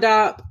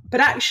stand-up. But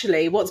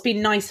actually, what's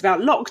been nice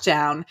about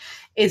lockdown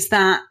is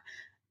that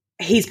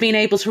he's been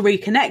able to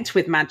reconnect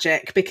with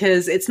magic,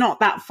 because it's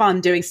not that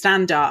fun doing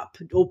stand-up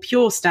or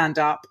pure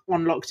stand-up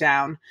on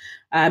lockdown,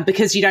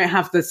 because you don't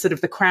have the sort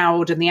of the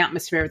crowd and the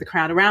atmosphere of the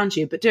crowd around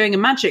you. But doing a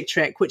magic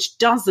trick, which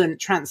doesn't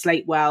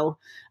translate well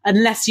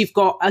unless you've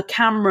got a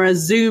camera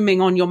zooming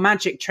on your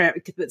magic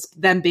trick that's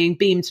then being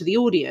beamed to the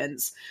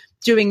audience,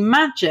 doing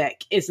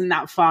magic isn't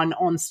that fun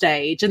on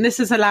stage. And this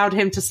has allowed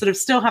him to sort of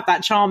still have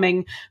that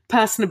charming,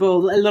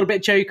 personable, a little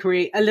bit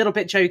jokey, a little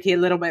bit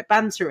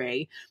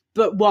bantery,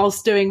 but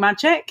whilst doing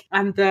magic.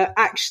 And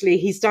actually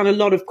he's done a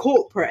lot of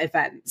corporate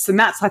events. And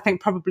that's, I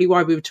think, probably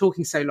why we were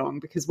talking so long,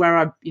 because where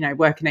I, you know,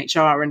 work in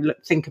HR and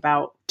think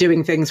about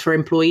doing things for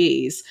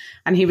employees.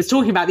 And he was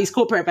talking about these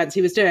corporate events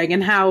he was doing,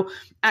 and how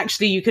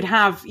actually you could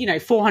have, you know,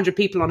 400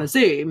 people on a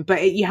Zoom,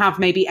 but you have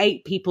maybe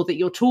 8 people that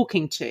you're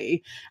talking to,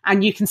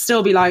 and you can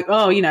still be like,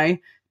 oh, you know,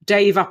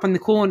 Dave up in the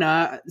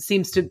corner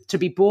seems to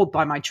be bored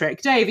by my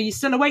trick. Dave, are you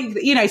still awake?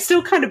 You know,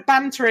 still kind of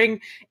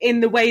bantering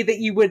in the way that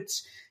you would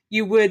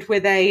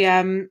with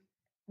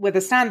a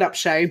stand-up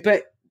show,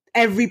 but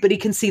everybody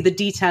can see the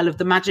detail of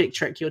the magic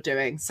trick you're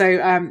doing.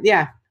 So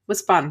it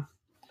was fun.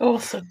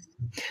 Awesome.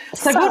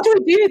 So what do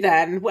we do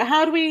then?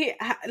 How do we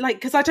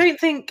because I don't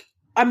think,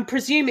 I'm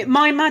presuming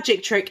my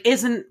magic trick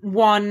isn't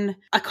one,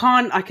 I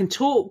can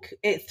talk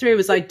it through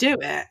as I do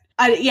it.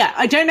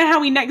 I don't know how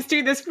we next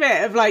do this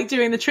bit of like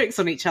doing the tricks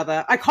on each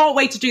other. I can't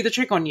wait to do the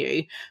trick on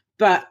you,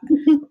 but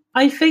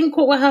I think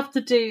what we'll have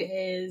to do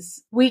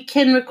is we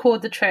can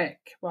record the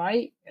trick,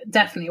 right?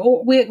 Definitely.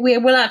 Or we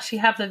will actually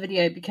have the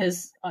video,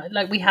 because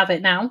like we have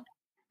it now,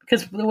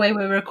 because the way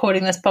we're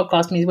recording this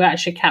podcast means we're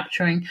actually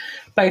capturing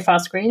both our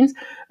screens.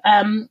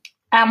 And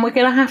we're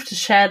going to have to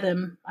share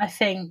them, I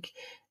think.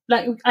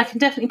 Like, I can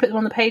definitely put them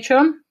on the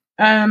Patreon.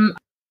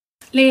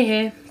 Leah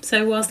here.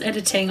 So whilst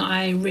editing,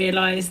 I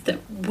realised that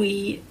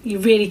you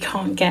really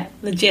can't get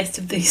the gist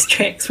of these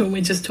tricks when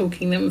we're just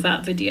talking them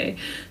without video.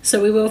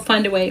 So we will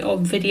find a way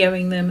of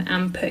videoing them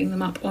and putting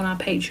them up on our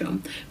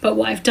Patreon. But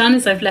what I've done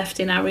is I've left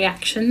in our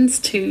reactions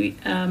to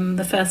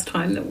the first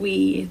time that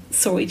we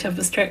saw each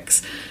other's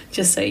tricks,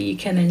 just so you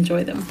can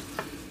enjoy them.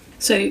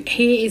 So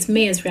here is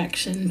Mia's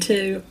reaction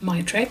to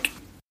my trick.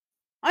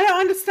 I don't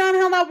understand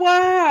how that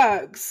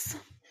works.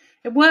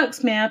 It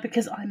works, Mia,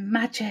 because I'm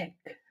magic.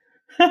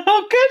 How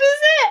good is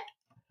it?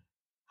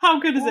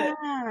 How good is it?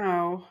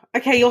 Wow.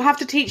 Okay, you'll have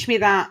to teach me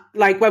that.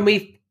 Like when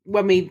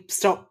we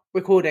stop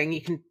recording,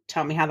 you can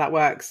tell me how that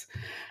works.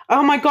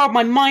 Oh my god,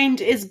 my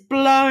mind is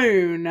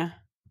blown.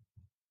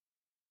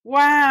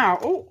 Wow.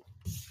 Oh,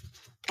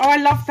 I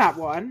love that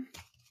one.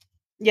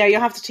 Yeah,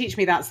 you'll have to teach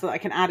me that so that I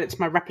can add it to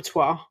my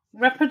repertoire.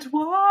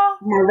 Repertoire?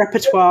 My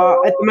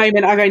repertoire. At the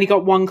moment, I've only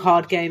got one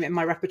card game in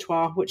my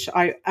repertoire, which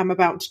I am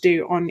about to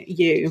do on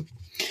you.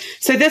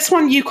 So this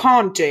one you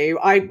can't do.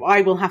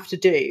 I will have to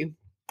do.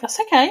 That's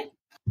okay.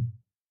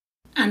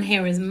 And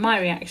here is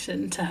my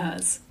reaction to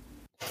hers.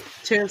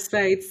 Two of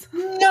spades.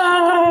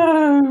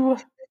 No!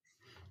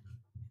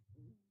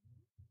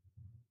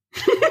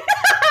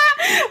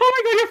 Oh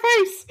my god, your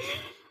face!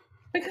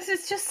 Because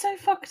it's just so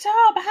fucked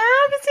up.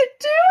 How does it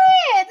do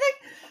it? Like,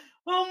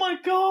 oh my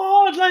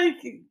god, like,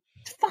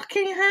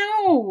 fucking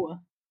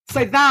hell.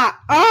 So that,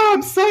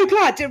 I'm so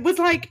glad. It was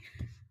like,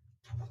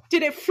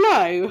 did it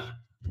flow?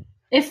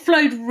 It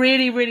flowed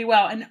really, really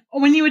well. And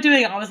when you were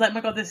doing it, I was like,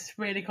 my god, this is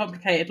really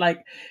complicated.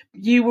 Like,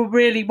 you were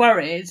really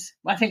worried.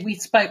 I think we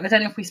spoke, I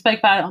don't know if we spoke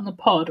about it on the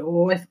pod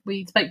or if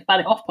we spoke about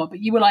it off pod, but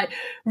you were like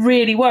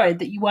really worried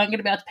that you weren't going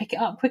to be able to pick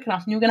it up quick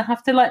enough and you were going to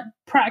have to like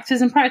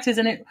practice. And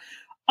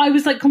I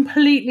was like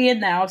completely in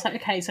there. I was like,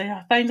 okay, so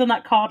your phone's on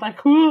that card, like,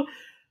 oh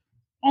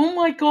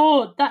my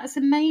god, that's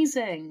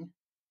amazing.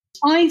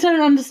 I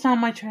don't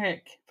understand my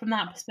trick from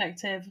that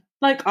perspective.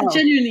 Like,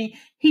 genuinely,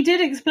 he did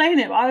explain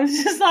it, but I was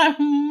just like,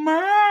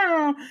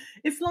 man.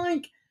 It's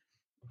like,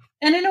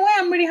 and in a way,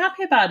 I'm really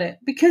happy about it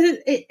because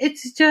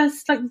it's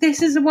just like,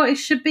 this is what it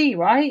should be,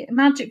 right?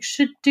 Magic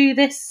should do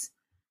this,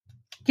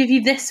 give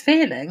you this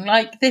feeling,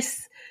 like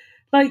this,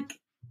 like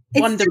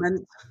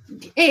Wonderment.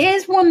 It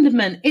is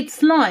wonderment.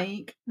 It's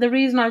like the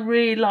reason I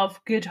really love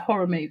good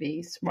horror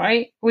movies,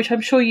 right? Which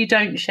I'm sure you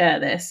don't share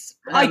this.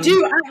 I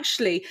do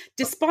actually,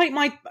 despite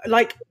my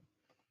like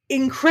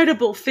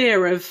incredible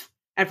fear of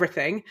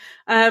everything.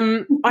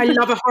 I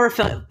love a horror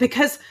film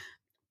because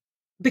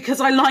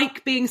I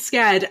like being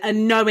scared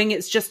and knowing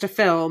it's just a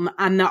film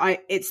and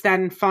that it's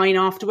then fine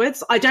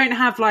afterwards. I don't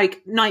have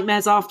like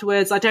nightmares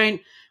afterwards.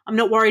 I'm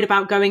not worried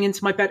about going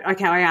into my bed.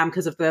 Okay, I am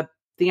because of the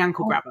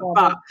ankle grabber,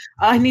 but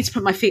I need to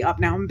put my feet up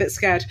now. I'm a bit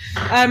scared.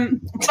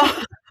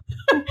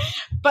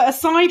 But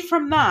aside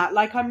from that,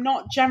 like I'm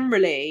not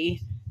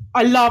generally,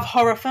 I love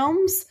horror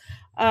films.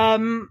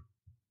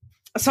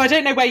 So I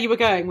don't know where you were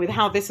going with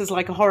how this is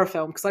like a horror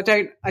film because I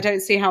don't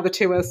see how the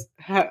two are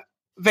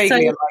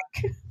vaguely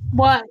alike.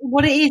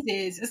 What it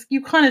is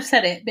you kind of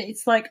said it, but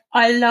it's like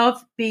I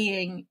love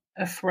being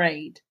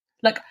afraid.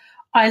 Like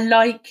I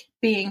like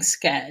being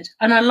scared,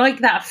 and I like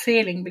that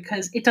feeling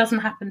because it doesn't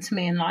happen to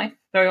me in life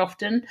very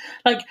often.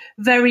 Like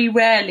very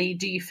rarely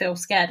do you feel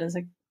scared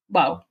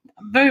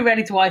very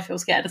rarely do I feel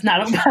scared as an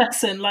adult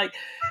person. Like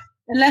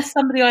unless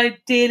somebody I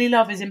dearly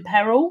love is in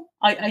peril,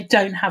 I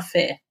don't have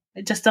fear.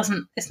 It just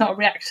doesn't, it's not a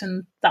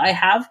reaction that I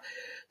have.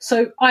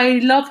 So I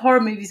love horror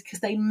movies because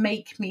they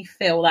make me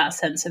feel that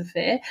sense of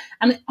fear.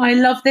 And I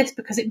love this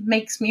because it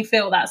makes me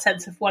feel that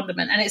sense of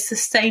wonderment. And it's the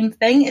same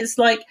thing. It's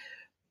like,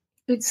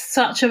 it's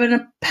such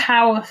a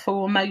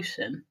powerful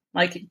emotion.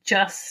 Like it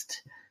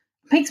just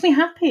makes me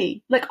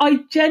happy. Like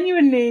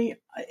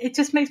it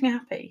just makes me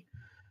happy.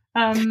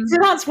 So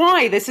that's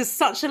why this is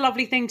such a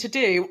lovely thing to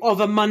do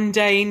of a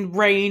mundane,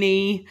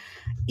 rainy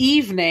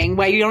evening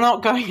where you're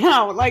not going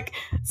out. Like,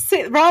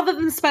 rather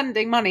than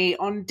spending money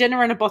on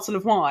dinner and a bottle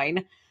of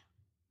wine,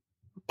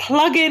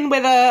 plug in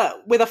with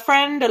a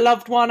friend, a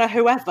loved one, or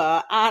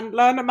whoever, and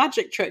learn a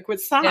magic trick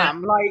with Sam. Yeah.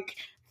 Like,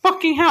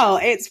 fucking hell,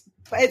 it's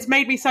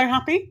made me so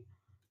happy.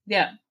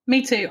 Yeah,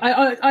 me too.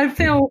 I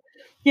feel.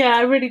 Yeah,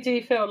 I really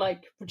do feel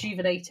like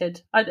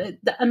rejuvenated.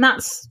 And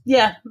that's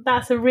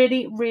a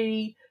really,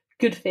 really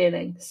good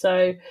feeling.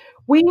 So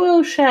we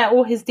will share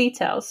all his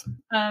details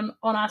on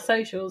our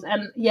socials.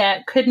 And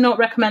could not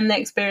recommend the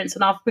experience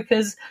enough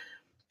because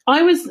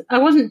I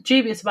wasn't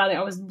dubious about it.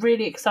 I was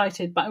really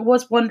excited, but I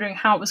was wondering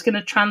how it was going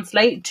to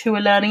translate to a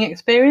learning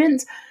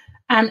experience.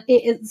 And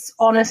it has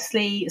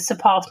honestly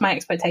surpassed my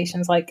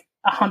expectations like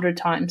 100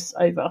 times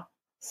over.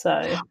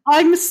 So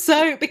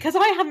because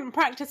I hadn't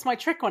practiced my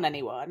trick on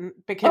anyone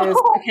because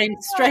I came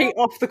straight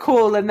off the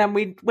call and then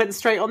we went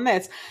straight on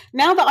this.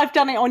 Now that I've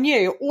done it on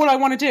you, all I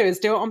want to do is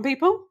do it on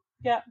people.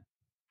 Yeah.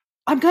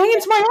 I'm going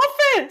into my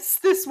office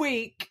this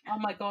week. Oh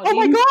my god. Oh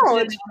my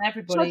god. On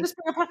everybody. Should I just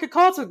bring a pack of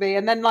cards with me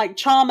and then like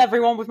charm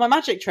everyone with my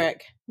magic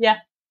trick? Yeah.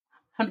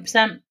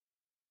 100%.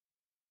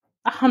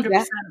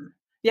 100%.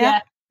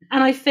 Yeah.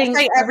 And I think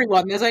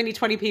everyone, there's only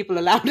 20 people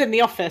allowed in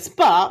the office,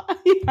 but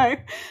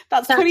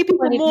that's 20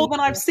 people more than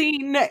I've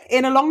seen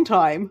in a long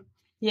time.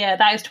 Yeah,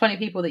 that is 20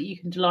 people that you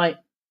can delight.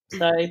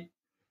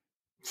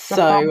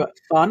 So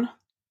fun.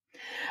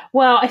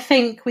 Well, I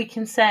think we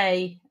can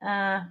say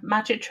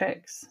magic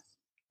tricks.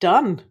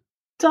 Done.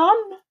 I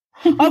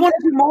want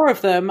to do more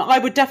of them. I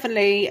would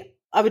definitely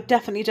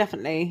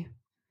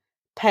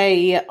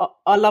pay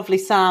our lovely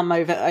Sam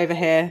over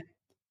here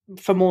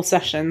for more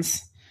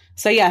sessions.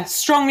 So yeah,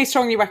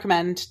 strongly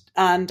recommend,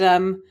 and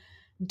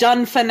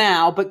done for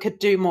now, but could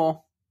do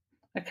more.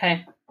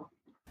 Okay.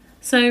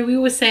 So we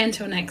always say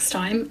until next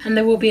time, and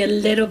there will be a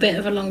little bit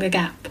of a longer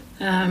gap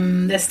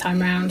this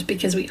time round,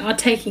 because we are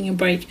taking a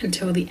break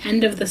until the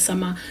end of the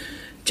summer,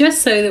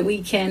 just so that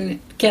we can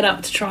get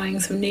up to trying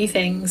some new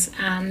things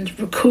and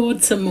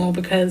record some more,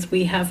 because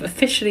we have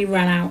officially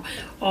run out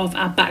of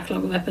our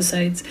backlog of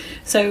episodes.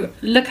 So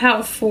look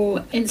out for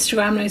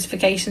Instagram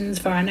notifications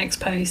for our next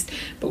post,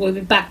 but we'll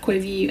be back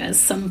with you at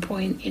some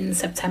point in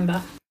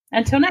September.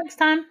 Until next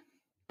time.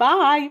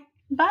 Bye.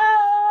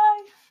 Bye.